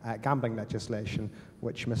gambling legislation,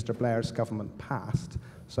 which Mr. Blair's government passed.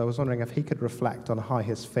 So I was wondering if he could reflect on how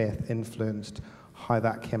his faith influenced how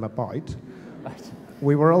that came about. Right.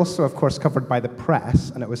 We were also, of course, covered by the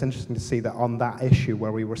press, and it was interesting to see that on that issue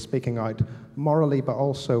where we were speaking out morally, but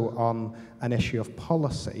also on an issue of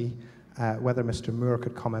policy, whether Mr. Moore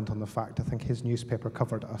could comment on the fact, I think his newspaper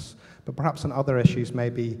covered us, but perhaps on other issues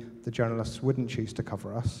maybe the journalists wouldn't choose to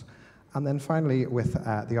cover us. And then finally, with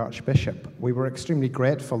the Archbishop, we were extremely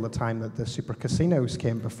grateful the time that the super casinos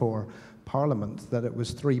came before Parliament, that it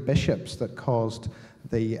was 3 bishops that caused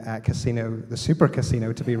the super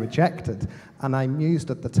casino to be rejected. And I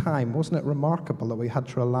mused at the time, wasn't it remarkable that we had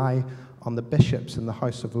to rely on the bishops in the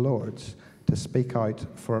House of Lords to speak out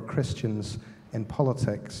for Christians in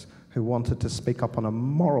politics who wanted to speak up on a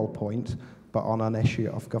moral point, but on an issue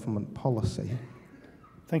of government policy?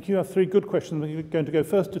 Thank you. I have 3 good questions. We're going to go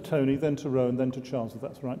first to Tony, then to Rowan, then to Charles, if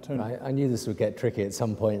that's right. Tony. I knew this would get tricky at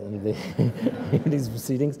some point in these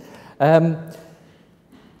proceedings.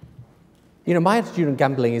 You know, my attitude on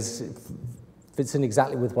gambling fits in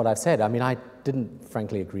exactly with what I've said. I mean, I didn't,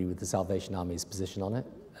 frankly, agree with the Salvation Army's position on it,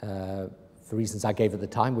 for reasons I gave at the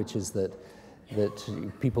time, which is that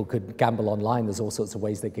people could gamble online. There's all sorts of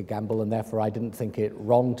ways they could gamble, and therefore I didn't think it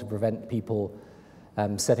wrong to prevent people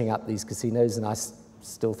setting up these casinos, and I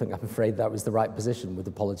still think, I'm afraid, that was the right position, with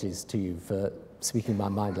apologies to you for speaking my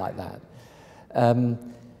mind like that.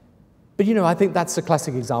 But, you know, I think that's a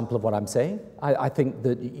classic example of what I'm saying. I think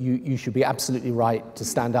that you should be absolutely right to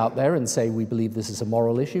stand out there and say, we believe this is a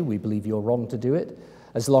moral issue, we believe you're wrong to do it,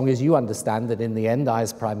 as long as you understand that in the end, I,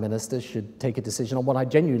 as Prime Minister, should take a decision on what I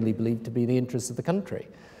genuinely believe to be the interests of the country.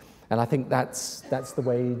 And I think that's the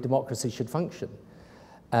way democracy should function.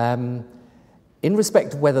 In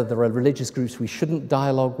respect of whether there are religious groups we shouldn't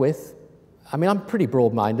dialogue with, I mean, I'm pretty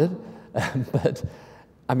broad-minded, but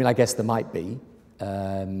I mean, I guess there might be.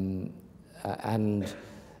 And,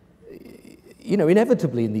 you know,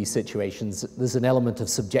 inevitably in these situations, there's an element of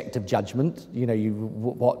subjective judgment. You know,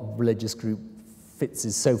 what religious group fits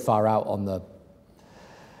is so far out on the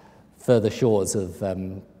further shores of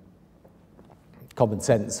common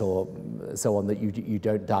sense or so on that you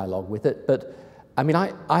don't dialogue with it. But I mean,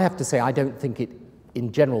 I have to say, I don't think it,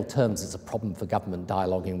 in general terms, is a problem for government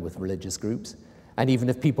dialoguing with religious groups. And even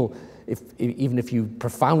if people, even if you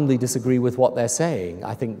profoundly disagree with what they're saying,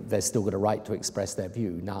 I think they're still got a right to express their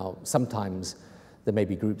view. Now, sometimes there may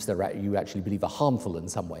be groups that you actually believe are harmful in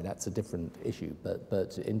some way. That's a different issue.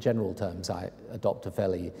 But in general terms, I adopt a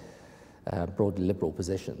fairly broadly liberal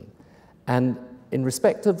position. And in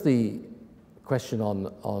respect of the question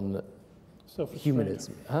on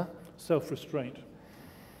humanism, huh? Self-restraint.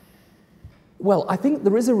 Well, I think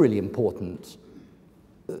there is a really important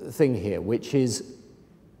thing here, which is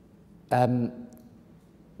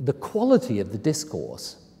the quality of the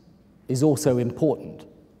discourse is also important.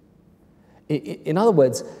 In other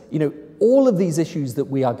words, you know, all of these issues that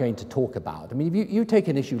we are going to talk about, I mean, if you take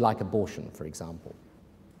an issue like abortion, for example,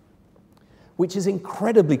 which is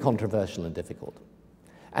incredibly controversial and difficult,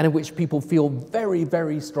 and in which people feel very,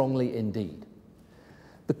 very strongly indeed,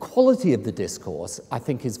 the quality of the discourse, I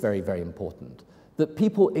think, is very, very important. That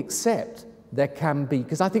people accept there can be,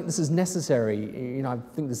 because I think this is necessary, you know, I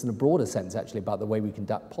think this in a broader sense, actually, about the way we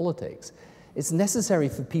conduct politics. It's necessary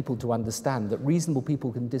for people to understand that reasonable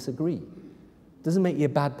people can disagree. It doesn't make you a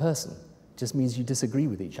bad person. It just means you disagree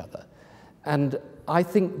with each other. And I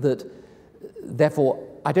think that, therefore,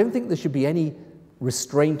 I don't think there should be any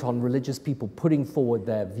restraint on religious people putting forward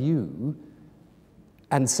their view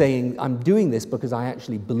and saying, I'm doing this because I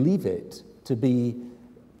actually believe it to be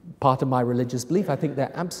part of my religious belief. I think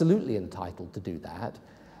they're absolutely entitled to do that.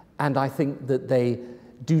 And I think that they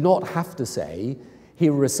do not have to say,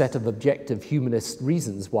 here are a set of objective humanist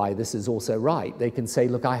reasons why this is also right. They can say,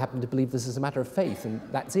 look, I happen to believe this is a matter of faith, and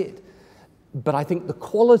that's it. But I think the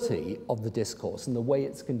quality of the discourse and the way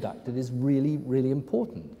it's conducted is really, really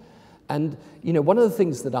important. And, you know, one of the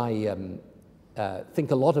things that I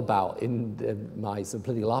think a lot about in my sort of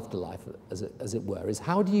political afterlife, as it were, is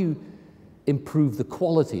how do you improve the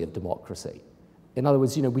quality of democracy? In other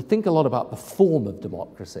words, you know, we think a lot about the form of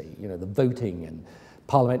democracy, you know, the voting and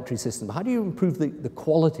parliamentary system. How do you improve the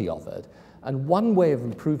quality of it? And one way of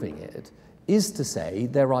improving it is to say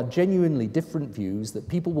there are genuinely different views that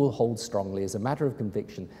people will hold strongly as a matter of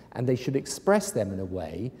conviction, and they should express them in a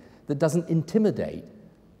way that doesn't intimidate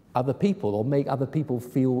other people or make other people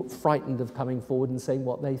feel frightened of coming forward and saying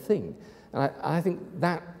what they think. And I think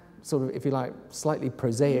that sort of, if you like, slightly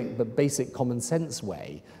prosaic but basic common sense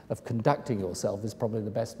way of conducting yourself is probably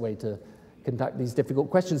the best way to conduct these difficult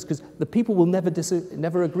questions, because the people will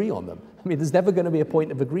never agree on them. I mean, there's never going to be a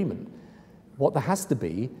point of agreement. What there has to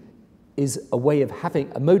be is a way of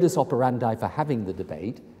having, a modus operandi for having the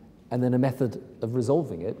debate, and then a method of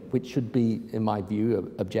resolving it, which should be, in my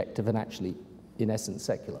view, objective and actually, in essence,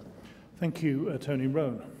 secular. Thank you, Tony.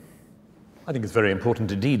 Rowan. I think it's very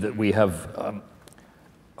important indeed that we have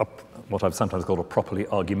what I've sometimes called a properly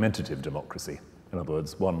argumentative democracy. In other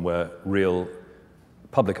words, one where real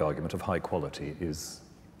public argument of high quality is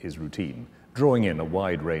routine, drawing in a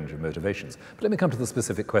wide range of motivations. But let me come to the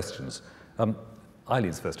specific questions.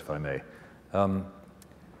 Eileen's first, if I may.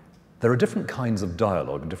 There are different kinds of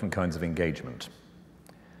dialogue and different kinds of engagement.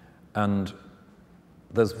 And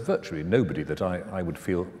there's virtually nobody that I would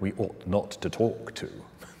feel we ought not to talk to.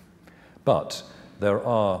 But there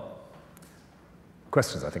are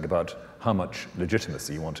questions, I think, about how much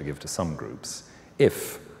legitimacy you want to give to some groups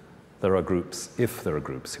if there are groups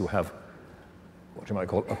who have what you might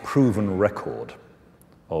call a proven record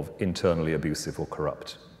of internally abusive or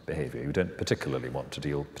corrupt behavior. You don't particularly want to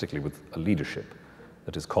deal particularly with a leadership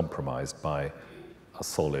that is compromised by a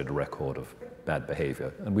solid record of bad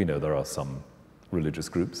behavior. And we know there are some religious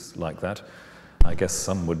groups like that. I guess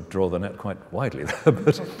some would draw the net quite widely there,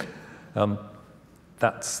 but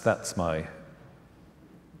that's my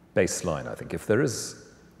baseline, I think. If there is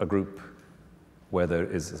a group where there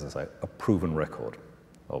is, as I say, a proven record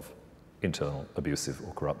of internal abusive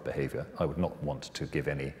or corrupt behavior, I would not want to give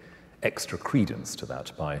any extra credence to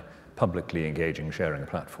that by publicly engaging, sharing a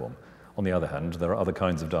platform. On the other hand, there are other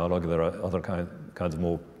kinds of dialogue, there are other kinds of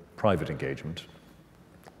more private engagement.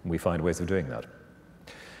 We find ways of doing that.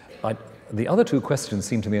 The other two questions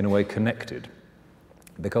seem to me in a way connected,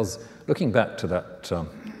 because looking back to that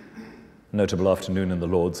notable afternoon in the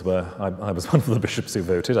Lords where I was one of the bishops who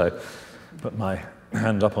voted, I put my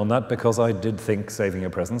hand up on that because I did think, saving your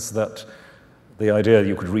presence, that the idea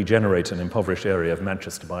you could regenerate an impoverished area of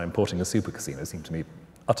Manchester by importing a super casino seemed to me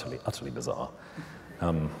utterly, utterly bizarre.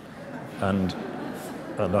 And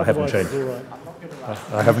I haven't changed.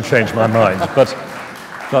 I haven't changed my mind,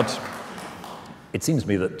 but it seems to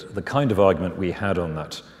me that the kind of argument we had on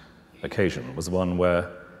that occasion was one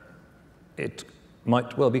where it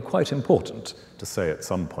might well be quite important to say at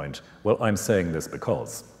some point, well, I'm saying this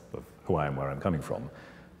because of who I am, where I'm coming from,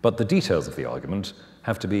 but the details of the argument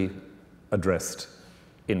have to be addressed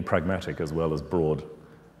in pragmatic as well as broad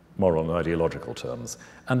moral and ideological terms.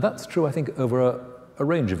 And that's true, I think, over a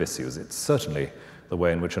range of issues. It's certainly the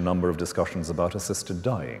way in which a number of discussions about assisted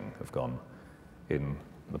dying have gone in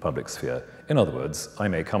the public sphere. In other words, I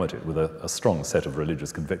may come at it with a strong set of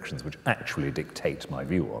religious convictions which actually dictate my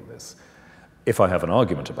view on this. If I have an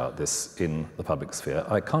argument about this in the public sphere,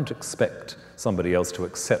 I can't expect somebody else to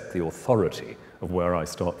accept the authority of where I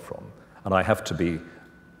start from. And I have to be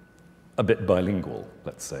a bit bilingual,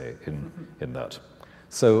 let's say, in that.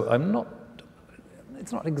 So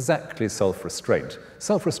it's not exactly self-restraint.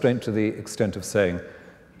 Self-restraint to the extent of saying,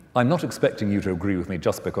 I'm not expecting you to agree with me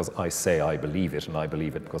just because I say I believe it, and I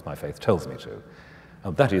believe it because my faith tells me to.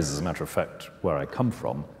 And that is, as a matter of fact, where I come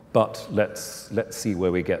from, but let's see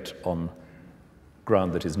where we get on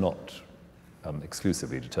ground that is not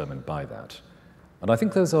exclusively determined by that. And I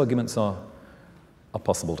think those arguments are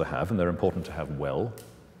possible to have, and they're important to have well,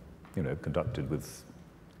 conducted with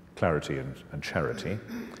clarity and charity.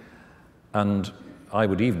 And I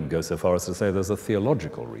would even go so far as to say there's a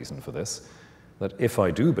theological reason for this, that if I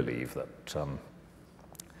do believe that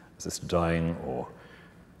assisted dying or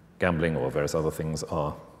gambling or various other things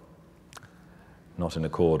are not in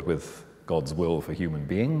accord with God's will for human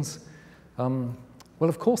beings, well,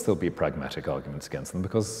 of course there'll be pragmatic arguments against them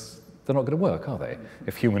because they're not going to work, are they,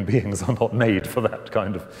 if human beings are not made for that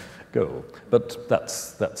kind of goal. But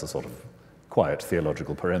that's a sort of quiet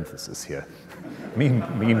theological parenthesis here.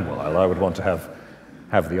 Meanwhile, I would want to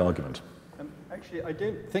have the argument. Actually, I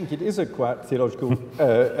don't think it is a quiet theological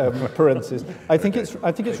parenthesis. I think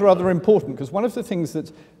it's rather important, because one of the things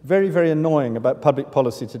that's very, very annoying about public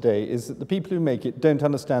policy today is that the people who make it don't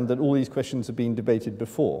understand that all these questions have been debated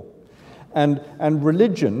before. And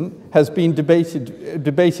religion has been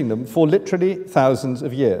debating them for literally thousands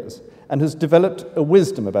of years, and has developed a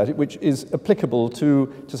wisdom about it which is applicable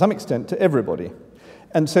to some extent to everybody.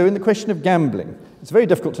 And so in the question of gambling, it's very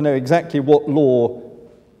difficult to know exactly what law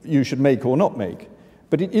you should make or not make.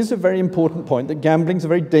 But it is a very important point that gambling is a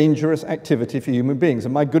very dangerous activity for human beings.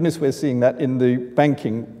 And my goodness, we're seeing that in the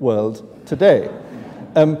banking world today.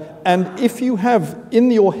 And if you have in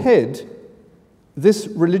your head this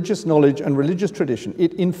religious knowledge and religious tradition,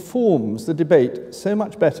 it informs the debate so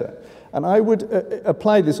much better. And I would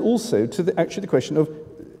apply this also to the question of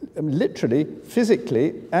literally,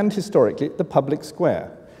 physically, and historically, the public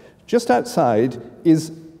square. Just outside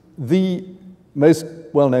is the most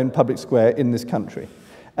well-known public square in this country.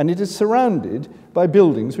 And it is surrounded by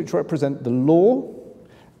buildings which represent the law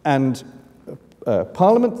and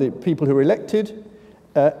Parliament, the people who are elected,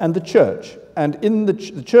 and the church. And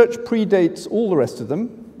the church predates all the rest of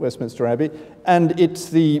them, Westminster Abbey, and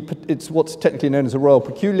it's what's technically known as a royal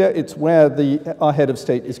peculiar. It's where our head of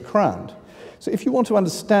state is crowned. So if you want to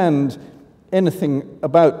understand anything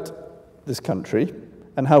about this country,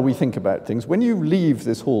 and how we think about things. When you leave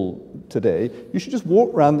this hall today, you should just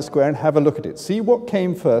walk around the square and have a look at it. See what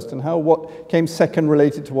came first and how what came second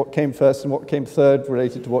related to what came first and what came third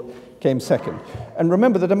related to what came second. And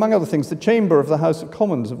remember that, among other things, the chamber of the House of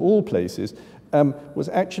Commons, of all places, was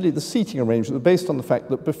actually the seating arrangement based on the fact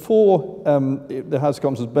that before the House of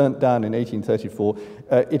Commons was burnt down in 1834,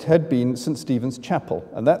 it had been St. Stephen's Chapel,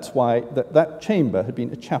 and that's why that chamber had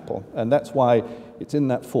been a chapel, and that's why it's in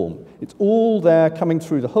that form. It's all there coming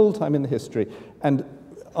through the whole time in the history, and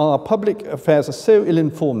our public affairs are so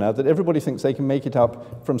ill-informed now that everybody thinks they can make it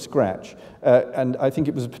up from scratch. And I think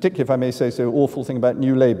it was particularly, if I may say so, awful thing about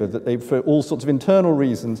New Labour, that they, for all sorts of internal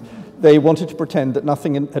reasons, they wanted to pretend that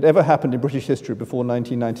nothing had ever happened in British history before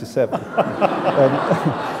 1997.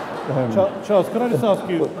 Charles, could I just ask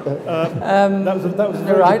you, that was a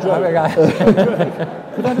very right. good joke.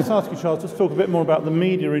 Could I just ask you, Charles, just talk a bit more about the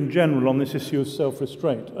media in general on this issue of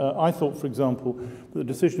self-restraint? I thought, for example, that the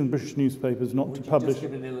decision of British newspapers not to publish... Just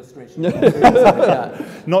give an illustration.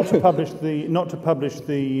 not to publish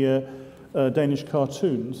the Danish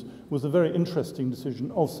cartoons was a very interesting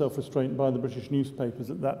decision of self-restraint by the British newspapers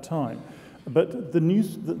at that time. But the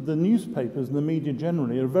newspapers and the media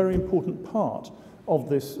generally are a very important part of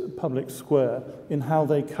this public square in how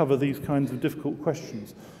they cover these kinds of difficult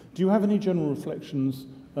questions. Do you have any general reflections,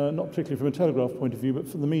 not particularly from a Telegraph point of view, but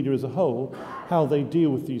for the media as a whole, how they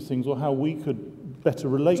deal with these things or how we could better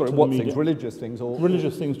relate to the media? Things? Religious things? Or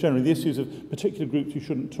religious things generally. The issues of particular groups you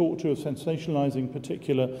shouldn't talk to, of sensationalising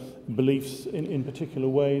particular beliefs in particular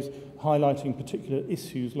ways, highlighting particular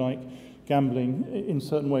issues like gambling in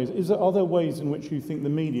certain ways. Are there ways in which you think the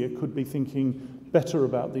media could be thinking better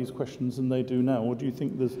about these questions than they do now, or do you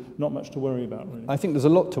think there's not much to worry about, really? I think there's a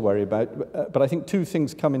lot to worry about, but I think two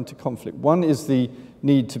things come into conflict. One is the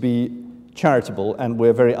need to be charitable, and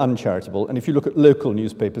we're very uncharitable. And if you look at local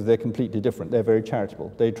newspapers, they're completely different. They're very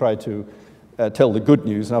charitable. They try to tell the good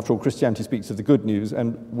news, and after all, Christianity speaks of the good news,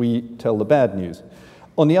 and we tell the bad news.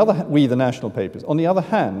 On the other hand, we, the national papers. On the other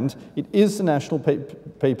hand, it is the national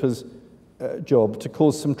papers' job to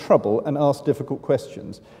cause some trouble and ask difficult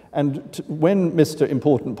questions. And when Mr.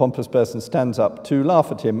 Important Pompous Person stands up, to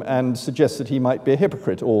laugh at him and suggest that he might be a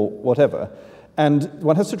hypocrite or whatever. And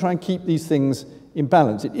one has to try and keep these things in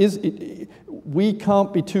balance. We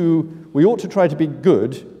can't be we ought to try to be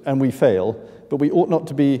good, and we fail, but we ought not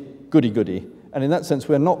to be goody-goody. And in that sense,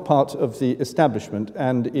 we're not part of the establishment,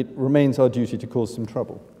 and it remains our duty to cause some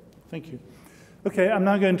trouble. Thank you. Okay, I'm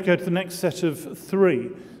now going to go to the next set of three.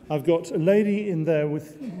 I've got a lady in there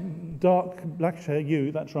with dark black hair,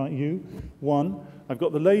 you, that's right, you, one. I've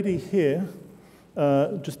got the lady here,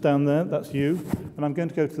 just down there, that's you. And I'm going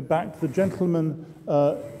to go to the back, the gentleman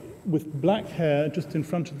with black hair just in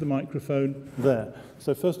front of the microphone there.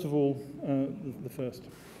 So first of all, the first.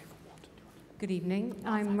 Good evening.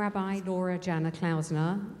 I'm Rabbi Laura Jana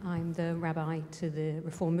Klausner. I'm the rabbi to the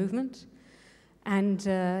Reform Movement. And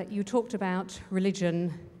you talked about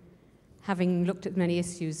religion having looked at many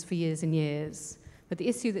issues for years and years. But the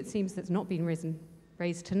issue that seems that's not been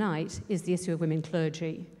raised tonight is the issue of women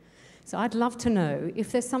clergy. So I'd love to know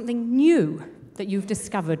if there's something new that you've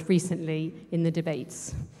discovered recently in the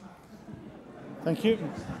debates. Thank you.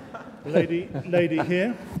 Lady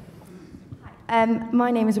here.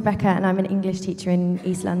 My name is Rebecca, and I'm an English teacher in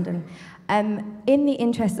East London. In the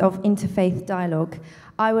interest of interfaith dialogue,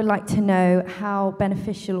 I would like to know how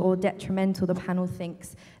beneficial or detrimental the panel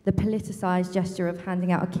thinks the politicised gesture of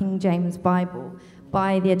handing out a King James Bible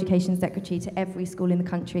by the Education Secretary to every school in the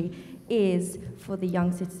country is for the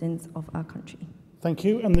young citizens of our country. Thank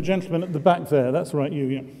you. And the gentleman at the back there, that's right, you,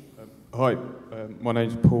 yeah. Hi, my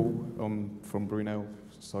name's Paul. I'm from Brunel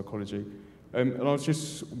Psychology. And I was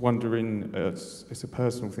just wondering, it's a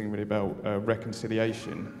personal thing really, about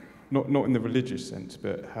reconciliation, not in the religious sense,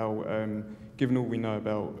 but how, given all we know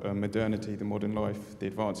about modernity, the modern life, the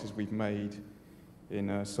advances we've made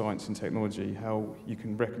in science and technology, how you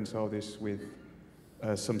can reconcile this with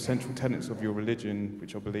some central tenets of your religion,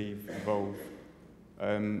 which I believe involve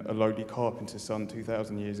a lowly carpenter's son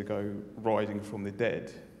 2,000 years ago rising from the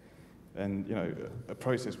dead, and a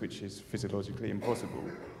process which is physiologically impossible.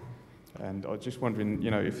 And I was just wondering,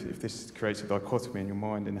 if this creates a dichotomy in your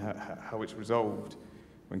mind and how it's resolved,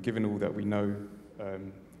 when given all that we know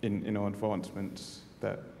in our advancements,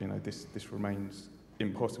 that this remains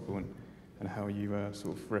impossible, and how you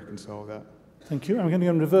sort of reconcile that. Thank you. I'm going to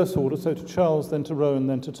go in reverse order, so to Charles, then to Rowan,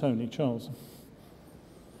 then to Tony. Charles.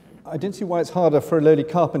 I don't see why it's harder for a lowly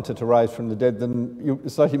carpenter to rise from the dead than the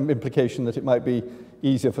slight implication that it might be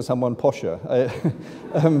easier for someone posher.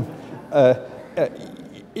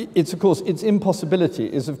 It's, of course, its impossibility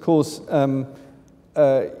is, of course,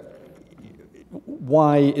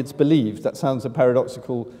 why it's believed. That sounds a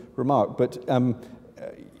paradoxical remark, but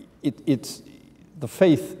the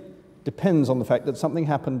faith depends on the fact that something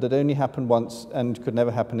happened that only happened once and could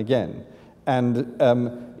never happen again, and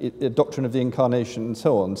a doctrine of the incarnation and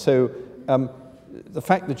so on. So the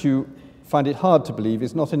fact that you find it hard to believe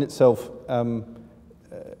is not in itself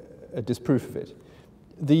a disproof of it.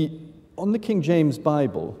 On the King James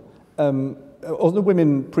Bible, on the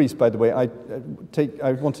women priests, by the way, I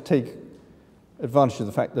want to take advantage of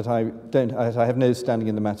the fact that I have no standing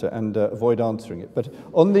in the matter and avoid answering it. But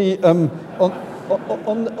on the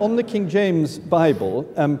on the King James Bible,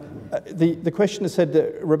 the questioner said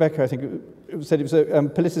that Rebecca, I think, said it was a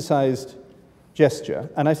politicized gesture,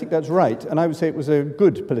 and I think that's right. And I would say it was a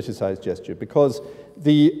good politicized gesture because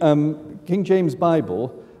the King James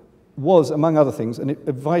Bible was, among other things,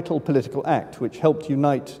 a vital political act which helped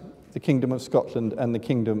unite the Kingdom of Scotland and the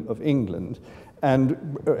Kingdom of England,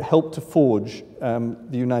 and helped to forge the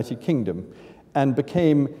United Kingdom, and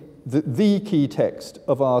became the key text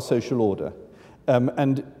of our social order.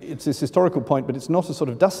 And it's this historical point, but it's not a sort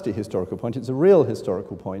of dusty historical point, it's a real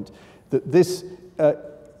historical point, that this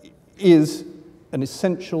is an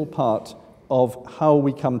essential part of how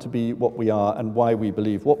we come to be what we are and why we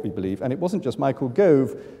believe what we believe. And it wasn't just Michael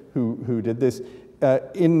Gove who did this.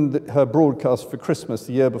 In her broadcast for Christmas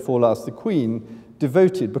the year before last, the Queen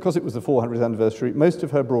devoted, because it was the 400th anniversary, most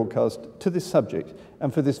of her broadcast to this subject,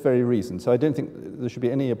 and for this very reason. So I don't think there should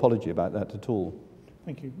be any apology about that at all.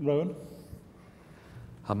 Thank you. Rowan?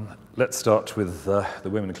 Let's start with the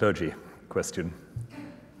women clergy question.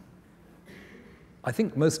 I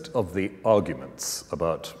think most of the arguments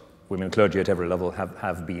about women clergy at every level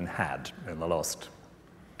have been had in the last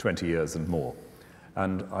 20 years and more.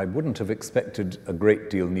 And I wouldn't have expected a great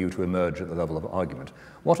deal new to emerge at the level of argument.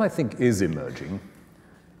 What I think is emerging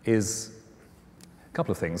is a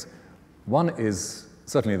couple of things. One is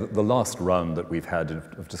certainly the last round that we've had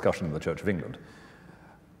of discussion in the Church of England.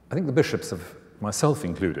 I think the bishops, myself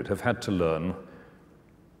included, have had to learn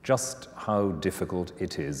just how difficult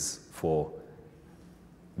it is for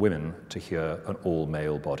women to hear an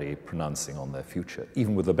all-male body pronouncing on their future,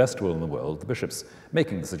 even with the best will in the world, the bishops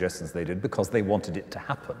making the suggestions they did because they wanted it to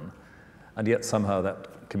happen, and yet somehow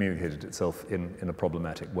that communicated itself in a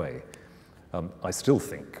problematic way. I still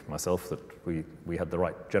think, myself, that we had the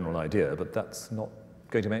right general idea, but that's not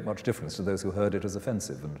going to make much difference to those who heard it as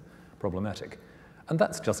offensive and problematic. And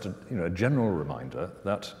that's just a general reminder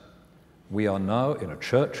that we are now in a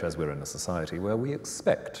church, as we're in a society, where we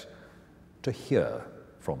expect to hear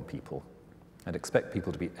from people and expect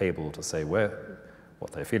people to be able to say what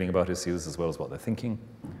they're feeling about issues as well as what they're thinking,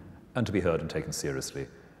 and to be heard and taken seriously,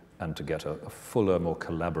 and to get a fuller, more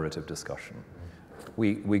collaborative discussion.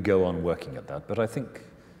 We go on working at that, but I think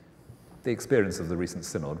the experience of the recent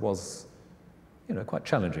synod was quite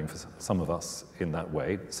challenging for some of us in that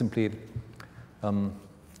way, simply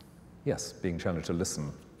yes, being challenged to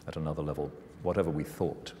listen at another level, whatever we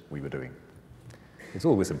thought we were doing. It's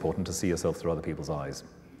always important to see yourself through other people's eyes,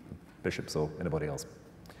 bishops or anybody else.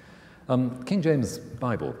 King James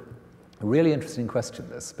Bible, a really interesting question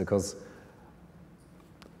this, because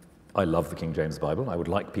I love the King James Bible. I would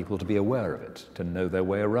like people to be aware of it, to know their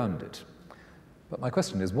way around it. But my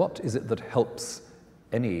question is, what is it that helps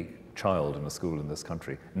any child in a school in this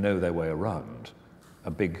country know their way around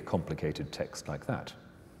a big, complicated text like that?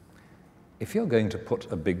 If you're going to put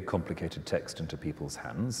a big, complicated text into people's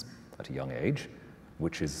hands at a young age,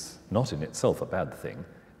 which is not in itself a bad thing,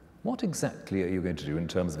 what exactly are you going to do in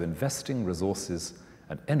terms of investing resources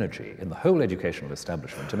and energy in the whole educational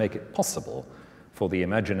establishment to make it possible for the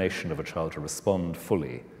imagination of a child to respond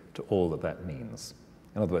fully to all that means?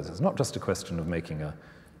 In other words, it's not just a question of making an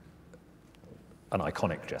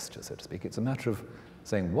iconic gesture, so to speak. It's a matter of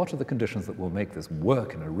saying, what are the conditions that will make this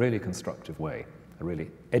work in a really constructive way, a really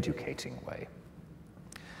educating way?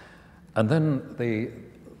 And then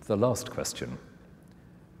the last question.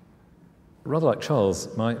 Rather like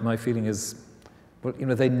Charles, my feeling is, well,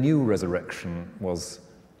 they knew resurrection was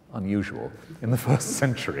unusual in the first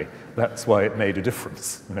century. That's why it made a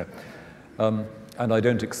difference. And I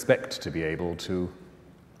don't expect to be able to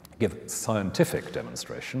give scientific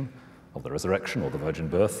demonstration of the resurrection or the virgin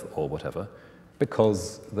birth or whatever,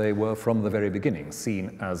 because they were from the very beginning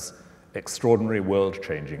seen as extraordinary,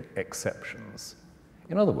 world-changing exceptions.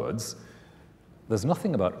 In other words, there's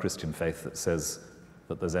nothing about Christian faith that says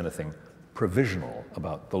that there's anything provisional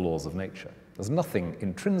about the laws of nature. There's nothing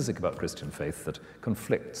intrinsic about Christian faith that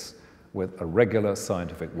conflicts with a regular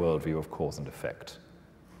scientific worldview of cause and effect.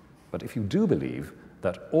 But if you do believe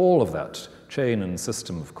that all of that chain and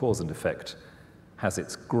system of cause and effect has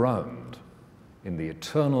its ground in the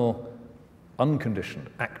eternal unconditioned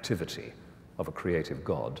activity of a creative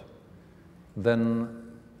God,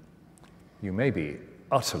 then you may be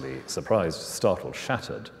utterly surprised, startled,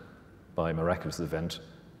 shattered by a miraculous event,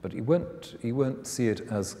 but you won't see it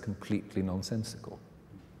as completely nonsensical.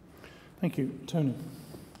 Thank you. Tony.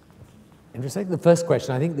 In respect to the first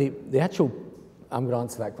question, I think the actual, I'm going to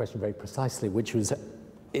answer that question very precisely, which was,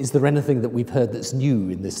 is there anything that we've heard that's new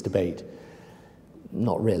in this debate?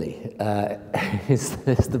 Not really. It's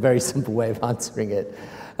the very simple way of answering it.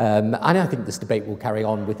 And I think this debate will carry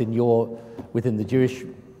on within the Jewish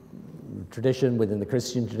tradition, within the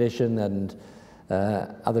Christian tradition, and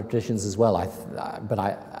other traditions as well. But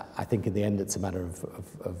I think in the end it's a matter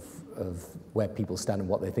of where people stand and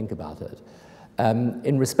what they think about it.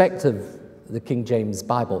 In respect of the King James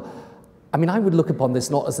Bible, I mean, I would look upon this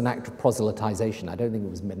not as an act of proselytization. I don't think it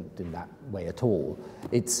was meant in that way at all.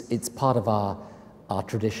 It's part of our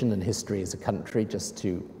tradition and history as a country, just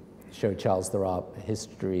to show Charles there are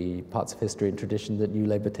parts of history and tradition that New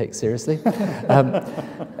Labour takes seriously.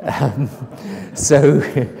 So,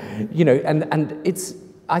 you know, and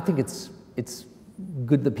I think it's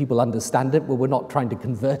good that people understand it, but we're not trying to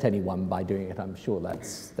convert anyone by doing it. I'm sure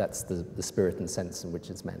that's the spirit and sense in which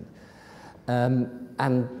it's meant.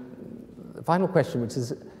 And the final question, which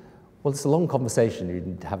is, well, it's a long conversation you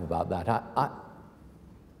need to have about that.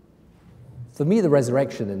 For me, the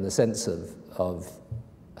resurrection, in the sense of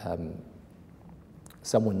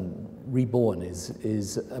someone reborn,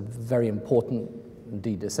 is a very important,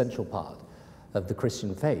 indeed essential part of the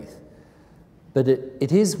Christian faith. But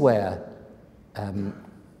it is where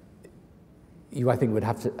you, I think, would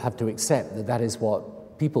have to accept that is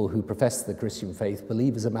what people who profess the Christian faith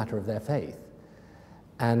believe is a matter of their faith.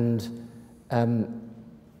 And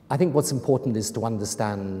I think what's important is to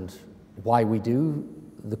understand why we do,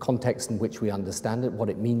 the context in which we understand it, what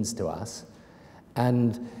it means to us.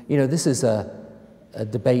 And, you know, this is a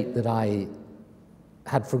debate that I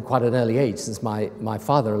had from quite an early age, since my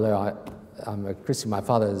father, although I'm a Christian, my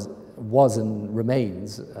father was and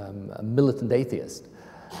remains a militant atheist.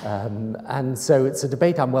 And so it's a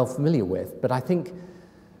debate I'm well familiar with, but I think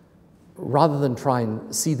rather than try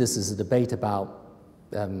and see this as a debate about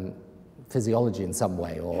physiology in some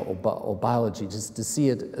way or biology, just to see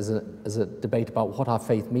it as a debate about what our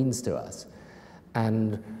faith means to us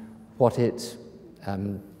and what it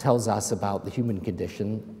tells us about the human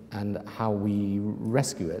condition and how we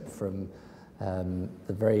rescue it from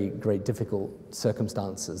the very great difficult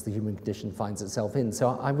circumstances the human condition finds itself in.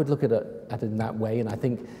 So I would look at it in that way, and I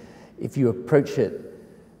think if you approach it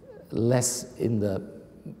less in the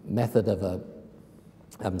method of a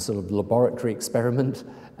sort of laboratory experiment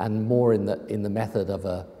and more in the method of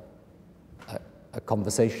a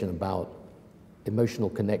conversation about emotional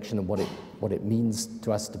connection and what it means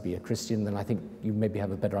to us to be a Christian, then I think you maybe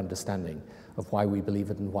have a better understanding of why we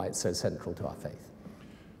believe it and why it's so central to our faith.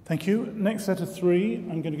 Thank you. Next set of three.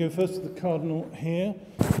 I'm going to go first to the Cardinal here,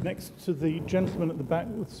 next to the gentleman at the back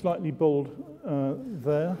with slightly bald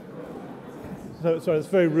there. So, sorry, it's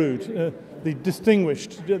very rude. The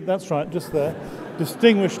distinguished, that's right, just there,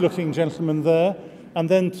 distinguished-looking gentleman there, and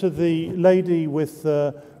then to the lady with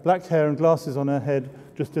black hair and glasses on her head,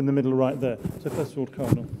 just in the middle right there. So first of all,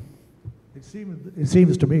 Cardinal. It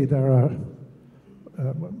seems to me there are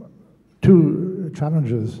two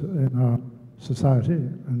challenges in our society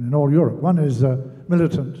and in all Europe. One is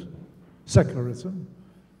militant secularism,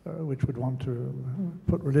 which would want to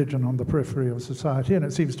put religion on the periphery of society, and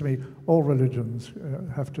it seems to me all religions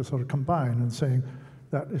have to sort of combine in saying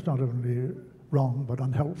that is not only wrong but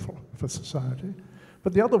unhelpful for society.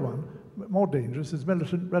 But the other one, more dangerous, is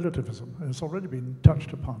militant relativism, and it's already been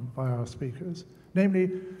touched upon by our speakers, namely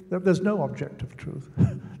that there's no objective truth.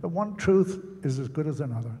 That one truth is as good as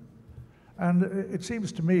another. And it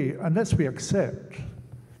seems to me, unless we accept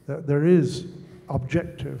that there is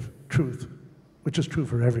objective truth, which is true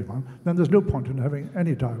for everyone, then there's no point in having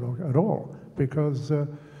any dialogue at all, because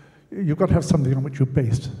you've got to have something on which you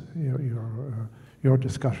base your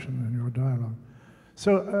discussion and your dialogue.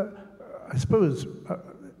 So I suppose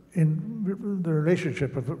in the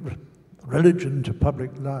relationship of religion to public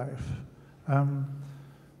life,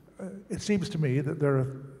 it seems to me that there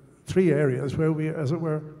are three areas where we, as it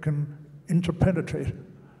were, can interpenetrate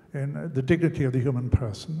in the dignity of the human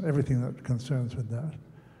person, everything that concerns with that,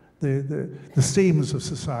 the themes of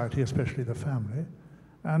society, especially the family,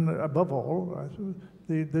 and above all,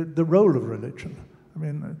 the role of religion. I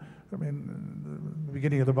mean, in the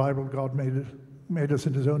beginning of the Bible, God made us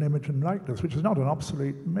in his own image and likeness, which is not an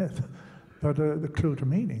obsolete myth, but the clue to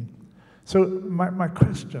meaning. So my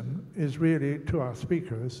question is really to our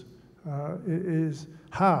speakers, is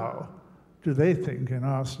how do they think in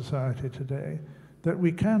our society today that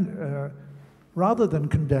we can, rather than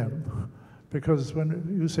condemn, because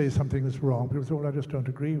when you say something is wrong, people say, well, I just don't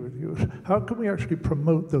agree with you. How can we actually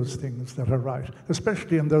promote those things that are right,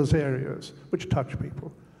 especially in those areas which touch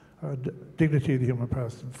people? Dignity of the human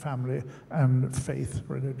person, family, and faith,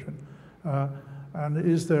 religion. And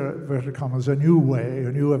is there, inverted commas, a new way,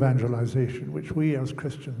 a new evangelization, which we as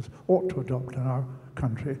Christians ought to adopt in our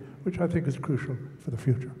country, which I think is crucial for the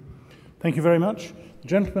future? Thank you very much. The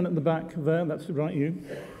gentleman at the back there, that's right, you.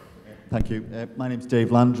 Thank you. My name's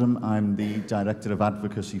Dave Landrum. I'm the Director of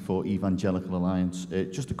Advocacy for Evangelical Alliance.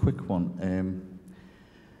 Just a quick one.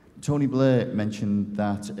 Tony Blair mentioned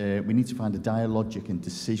that we need to find a dialogic and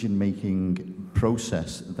decision-making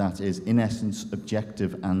process that is, in essence,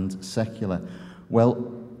 objective and secular.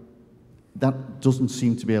 Well, that doesn't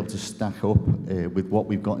seem to be able to stack up with what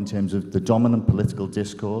we've got in terms of the dominant political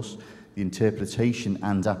discourse, the interpretation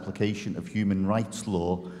and application of human rights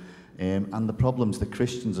law, and the problems that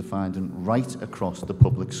Christians are finding right across the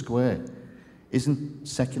public square. Isn't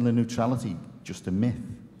secular neutrality just a myth?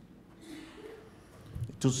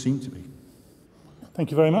 It does seem to be. Thank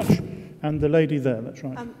you very much. And the lady there, that's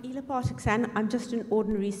right. Ela Partiksan, I'm just an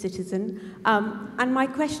ordinary citizen. And my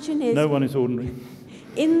question is... No one is ordinary.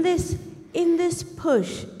 In this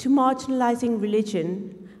push to marginalising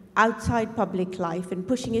religion outside public life and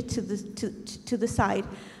pushing it to the side,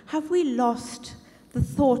 have we lost the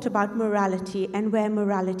thought about morality and where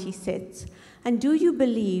morality sits? And do you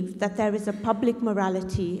believe that there is a public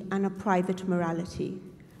morality and a private morality?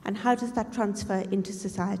 And how does that transfer into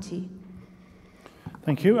society?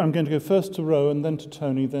 Thank you. I'm going to go first to Rowan, then to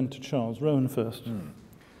Tony, then to Charles. Rowan first.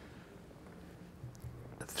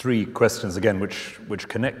 Three questions again which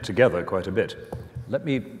connect together quite a bit. Let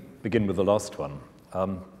me begin with the last one.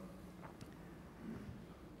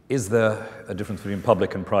 Is there a difference between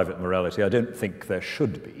public and private morality? I don't think there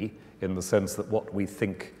should be, in the sense that what we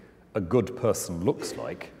think a good person looks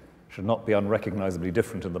like should not be unrecognizably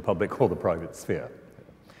different in the public or the private sphere.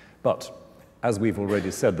 But, as we've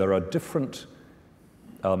already said, there are different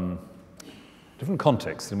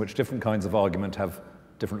contexts in which different kinds of argument have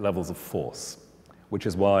different levels of force, which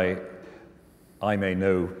is why I may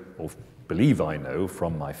know, or believe I know,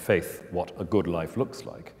 from my faith what a good life looks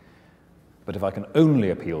like. But if I can only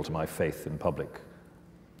appeal to my faith in public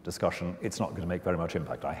discussion, it's not going to make very much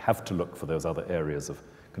impact. I have to look for those other areas of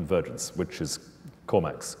convergence, which is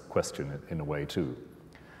Cormac's question in a way too.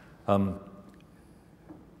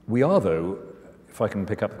 We are, though, if I can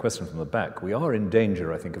pick up the question from the back, we are in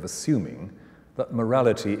danger, I think, of assuming that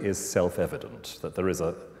morality is self-evident, that there is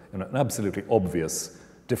an absolutely obvious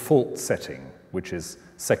default setting, which is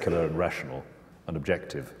secular and rational and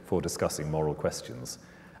objective for discussing moral questions.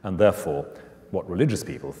 And therefore, what religious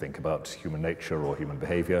people think about human nature or human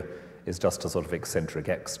behavior is just a sort of eccentric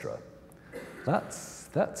extra. That's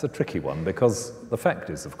a tricky one, because the fact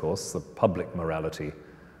is, of course, the public morality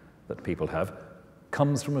that people have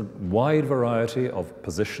comes from a wide variety of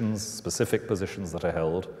positions, specific positions that are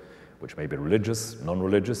held, which may be religious,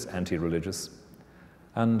 non-religious, anti-religious.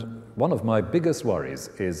 And one of my biggest worries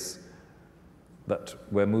is that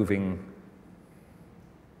we're moving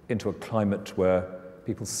into a climate where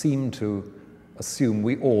people seem to assume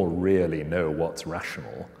we all really know what's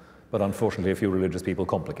rational, but unfortunately a few religious people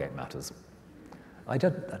complicate matters. I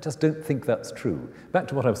just don't think that's true. Back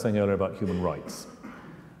to what I was saying earlier about human rights.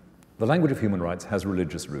 The language of human rights has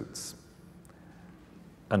religious roots,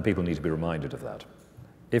 and people need to be reminded of that.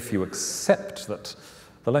 If you accept that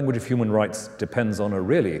the language of human rights depends on a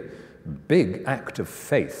really big act of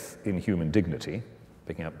faith in human dignity,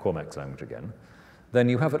 picking up Cormac's language again, then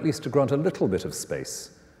you have at least to grant a little bit of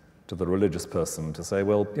space to the religious person to say,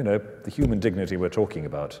 well, you know, the human dignity we're talking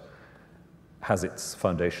about has its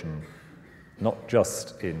foundation not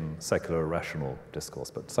just in secular rational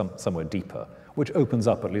discourse, but somewhere deeper, which opens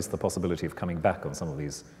up at least the possibility of coming back on some of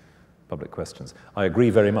these public questions. I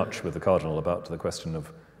agree very much with the Cardinal about the question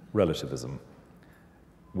of relativism.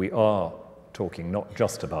 We are talking not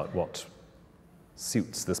just about what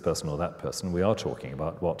suits this person or that person, we are talking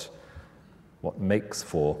about what makes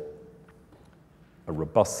for a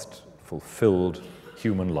robust, fulfilled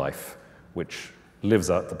human life which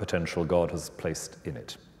lives out the potential God has placed in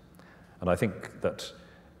it. And I think that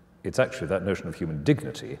it's actually that notion of human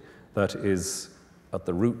dignity that is at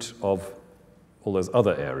the root of all those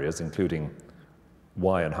other areas, including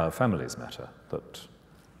why and how families matter, that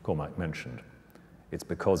Cormac mentioned. It's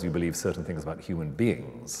because you believe certain things about human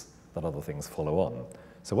beings that other things follow on.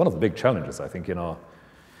 So one of the big challenges, I think, in our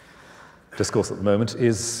discourse at the moment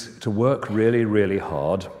is to work really, really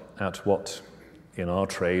hard at what in our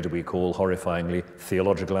trade we call horrifyingly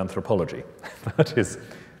theological anthropology. That is,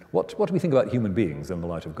 what do we think about human beings in the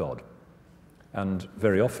light of God? And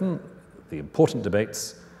very often, the important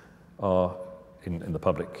debates are in the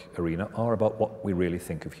public arena are about what we really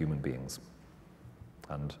think of human beings.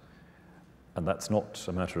 And that's not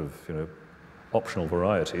a matter of, optional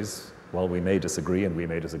varieties. While we may disagree, and we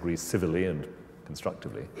may disagree civilly and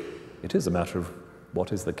constructively, it is a matter of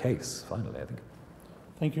what is the case, finally, I think.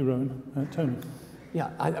 Thank you, Rowan. Tony. Yeah,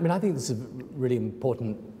 I think this is a really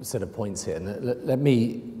important set of points here. And let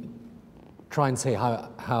me try and say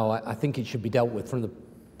how I think it should be dealt with from the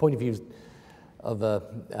point of view of a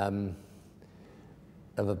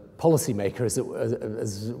policymaker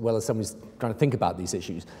as well as someone who's trying to think about these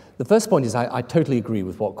issues. The first point is I totally agree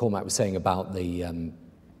with what Cormac was saying about the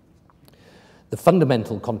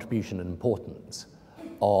fundamental contribution and importance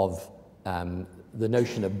of the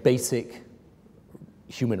notion of basic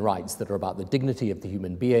human rights that are about the dignity of the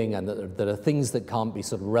human being and that are things that can't be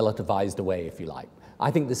sort of relativized away, if you like.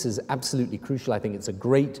 I think this is absolutely crucial. I think it's a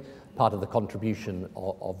great part of the contribution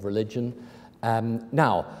of religion.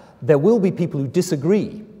 Now, there will be people who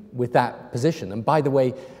disagree with that position. And by the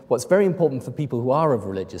way, what's very important for people who are of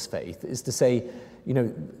religious faith is to say,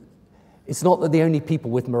 it's not that the only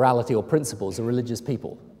people with morality or principles are religious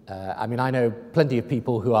people. I know plenty of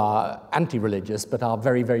people who are anti-religious but are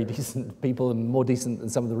very, very decent people and more decent than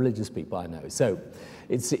some of the religious people I know. So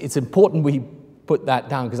it's important we put that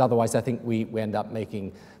down because otherwise I think we end up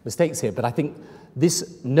making mistakes here. But I think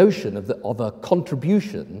this notion of a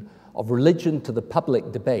contribution of religion to the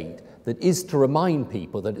public debate that is to remind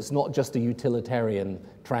people that it's not just a utilitarian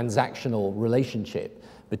transactional relationship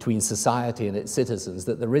between society and its citizens,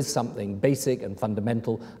 that there is something basic and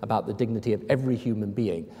fundamental about the dignity of every human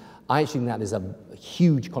being. I actually think that is a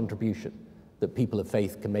huge contribution that people of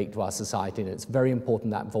faith can make to our society, and it's very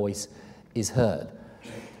important that voice is heard.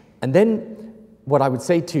 And then what I would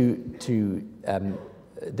say to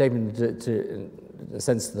David, in a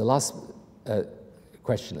sense to the last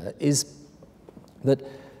questioner, is that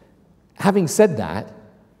having said that,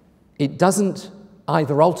 it doesn't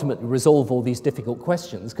either ultimately resolve all these difficult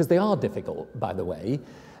questions, because they are difficult, by the way,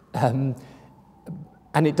 and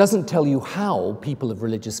it doesn't tell you how people of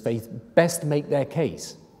religious faith best make their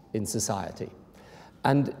case in society.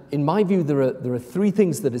 And in my view, there are three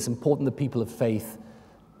things that it's important that people of faith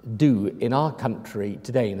do in our country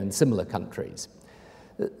today and in similar countries.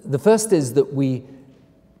 The first is that we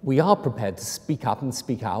are prepared to speak up and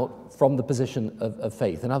speak out from the position of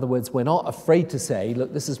faith. In other words, we're not afraid to say,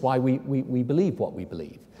 look, this is why we believe what we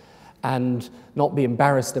believe, and not be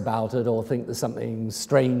embarrassed about it or think there's something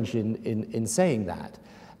strange in saying that.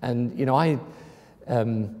 And, I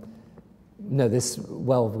know this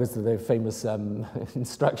well because of the famous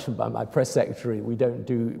instruction by my press secretary, we don't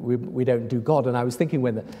do God. And I was thinking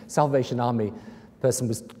when the Salvation Army person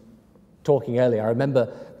was talking earlier, I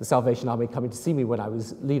remember the Salvation Army coming to see me when I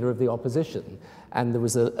was leader of the opposition, and there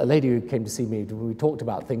was a lady who came to see me, we talked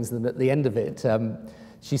about things, and at the end of it,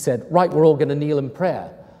 she said, right, we're all going to kneel in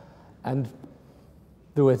prayer. And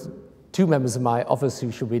there were two members of my office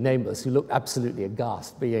who should be nameless, who looked absolutely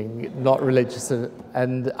aghast, being not religious,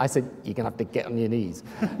 and I said, you're going to have to get on your knees.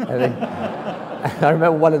 And I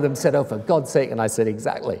remember one of them said, oh, for God's sake, and I said,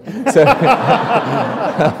 exactly. So,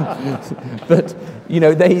 but,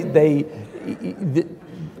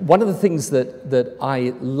 one of the things that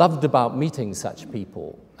I loved about meeting such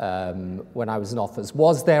people when I was in office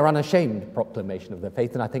was their unashamed proclamation of their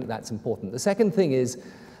faith, and I think that's important. The second thing is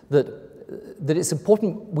that it's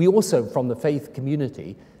important we also, from the faith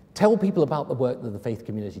community, tell people about the work that the faith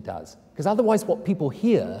community does. Because otherwise what people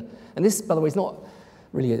hear, and this, by the way, is not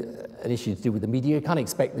really an issue to do with the media. You can't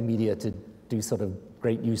expect the media to do sort of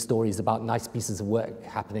great news stories about nice pieces of work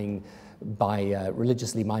happening by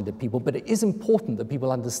religiously minded people, but it is important that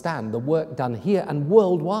people understand the work done here and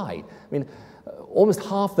worldwide. I mean, almost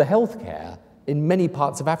half the healthcare in many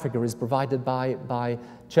parts of Africa is provided by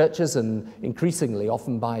churches and increasingly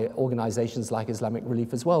often by organizations like Islamic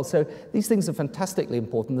Relief as well. So these things are fantastically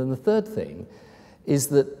important. And the third thing is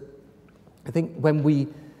that I think when we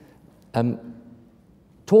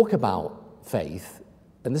talk about faith,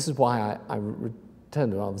 and this is why I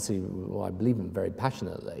return to obviously what I believe in very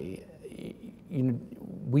passionately,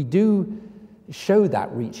 we do show that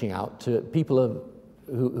reaching out to people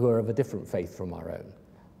who are of a different faith from our own.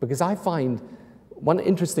 Because I find one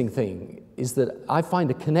interesting thing is that I find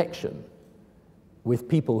a connection with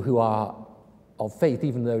people who are of faith,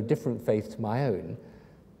 even though different faith to my own,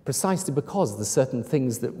 precisely because there's certain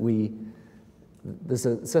things that there's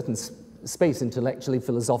a certain space intellectually,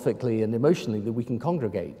 philosophically, and emotionally that we can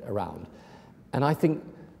congregate around. And I think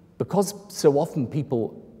because so often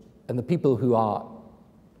people, and the people who are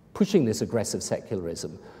pushing this aggressive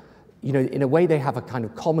secularism, you know, in a way they have a kind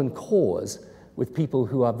of common cause with people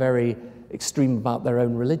who are very extreme about their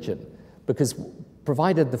own religion. Because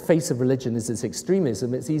provided the face of religion is this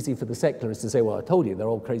extremism, it's easy for the secularists to say, well, I told you, they're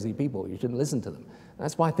all crazy people, you shouldn't listen to them. And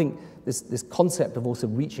that's why I think this concept of also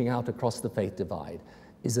reaching out across the faith divide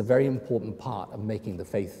is a very important part of making the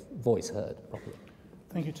faith voice heard properly.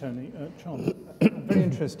 Thank you, Tony. Charles? I'm very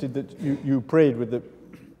interested that you prayed with the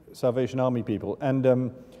Salvation Army people,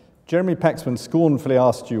 and Jeremy Paxman scornfully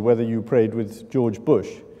asked you whether you prayed with George Bush.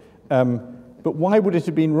 But why would it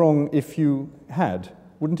have been wrong if you had?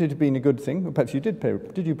 Wouldn't it have been a good thing? Or perhaps you did pray.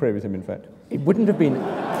 Did you pray with him, in fact? It wouldn't have been.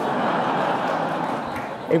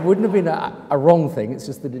 It wouldn't have been a wrong thing. It's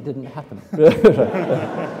just that it didn't happen.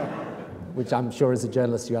 Which I'm sure, as a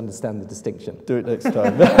journalist, you understand the distinction. Do it next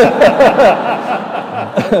time.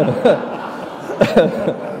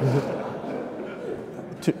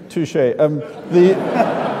 Touché.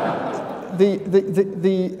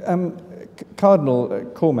 Cardinal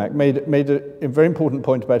Cormac made a very important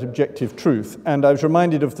point about objective truth, and I was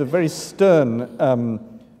reminded of the very stern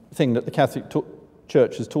thing that the Catholic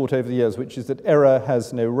Church has taught over the years, which is that error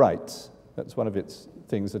has no rights. That's one of its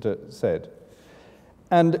things that are said.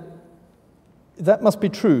 And that must be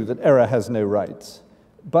true, that error has no rights.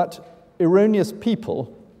 But erroneous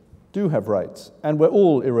people do have rights, and we're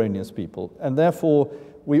all erroneous people, and therefore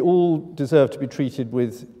we all deserve to be treated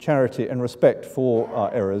with charity and respect for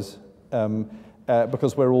our errors,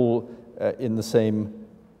 because we're all in the same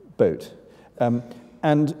boat.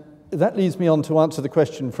 And that leads me on to answer the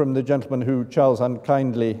question from the gentleman who Charles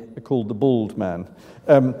unkindly called the bald man,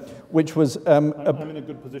 which was... I'm in a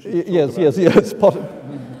good position to talk yes,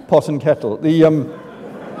 pot and kettle.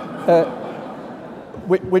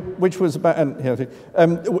 Which was about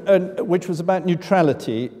which was about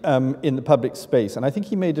neutrality in the public space, and I think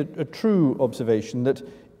he made a true observation that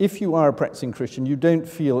if you are a practicing Christian, you don't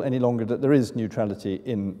feel any longer that there is neutrality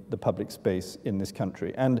in the public space in this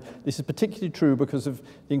country, and this is particularly true because of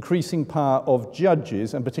the increasing power of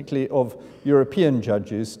judges, and particularly of European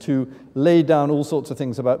judges, to lay down all sorts of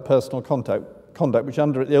things about personal conduct which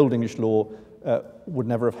under the Old English law would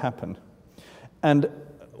never have happened. And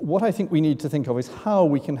what I think we need to think of is how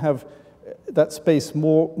we can have that space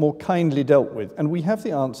more kindly dealt with. And we have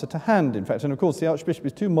the answer to hand, in fact. And of course, the Archbishop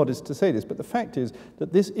is too modest to say this, but the fact is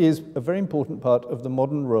that this is a very important part of the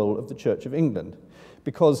modern role of the Church of England.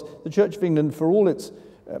 Because the Church of England, for all its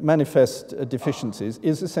manifest deficiencies,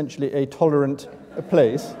 is essentially a tolerant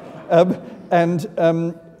place. And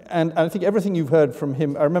I think everything you've heard from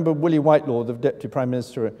him, I remember Willie Whitelaw, the Deputy Prime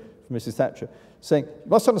Minister for Mrs. Thatcher, saying, you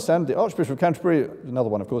must understand, the Archbishop of Canterbury, another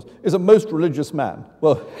one, of course, is a most religious man.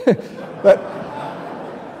 Well,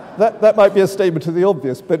 that might be a statement of the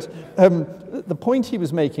obvious, but the point he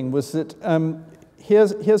was making was that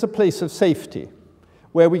here's a place of safety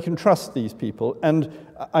where we can trust these people. And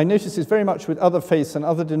I notice this very much with other faiths and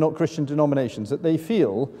other Christian denominations, that they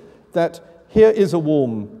feel that here is a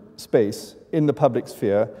warm space in the public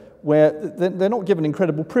sphere where they're not given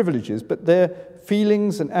incredible privileges, but their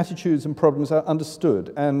feelings and attitudes and problems are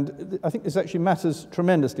understood. And I think this actually matters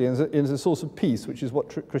tremendously as a source of peace, which is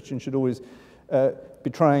what Christians should always be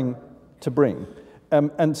trying to bring.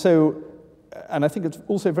 And I think it's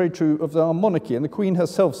also very true of our monarchy. And the Queen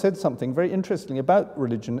herself said something very interesting about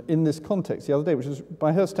religion in this context the other day, which is,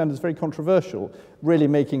 by her standards, very controversial, really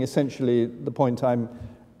making essentially the point I'm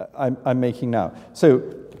making now. So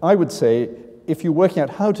I would say, if you're working out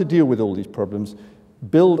how to deal with all these problems,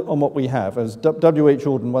 build on what we have. As W.H.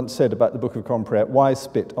 Auden once said about the Book of Common Prayer, why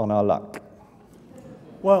spit on our luck?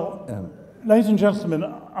 Well, ladies and gentlemen,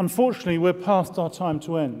 unfortunately, we're past our time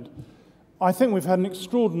to end. I think we've had an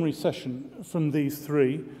extraordinary session from these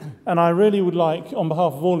three, and I really would like, on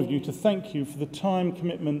behalf of all of you, to thank you for the time,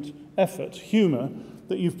 commitment, effort, humour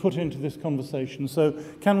that you've put into this conversation. So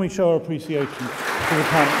can we show our appreciation to the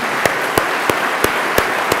panel?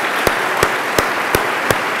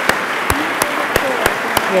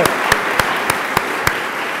 Yes.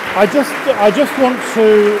 I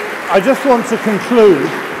just want to conclude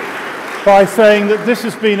by saying that this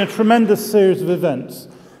has been a tremendous series of events,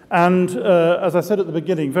 and as I said at the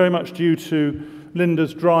beginning, very much due to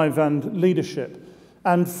Linda's drive and leadership.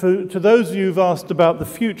 And to those of you who've asked about the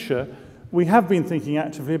future, we have been thinking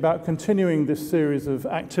actively about continuing this series of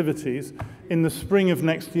activities in the spring of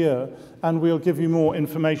next year, and we'll give you more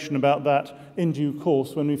information about that in due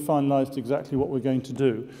course when we've finalised exactly what we're going to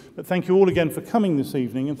do. But thank you all again for coming this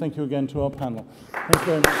evening, and thank you again to our panel. Thank you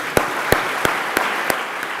very much.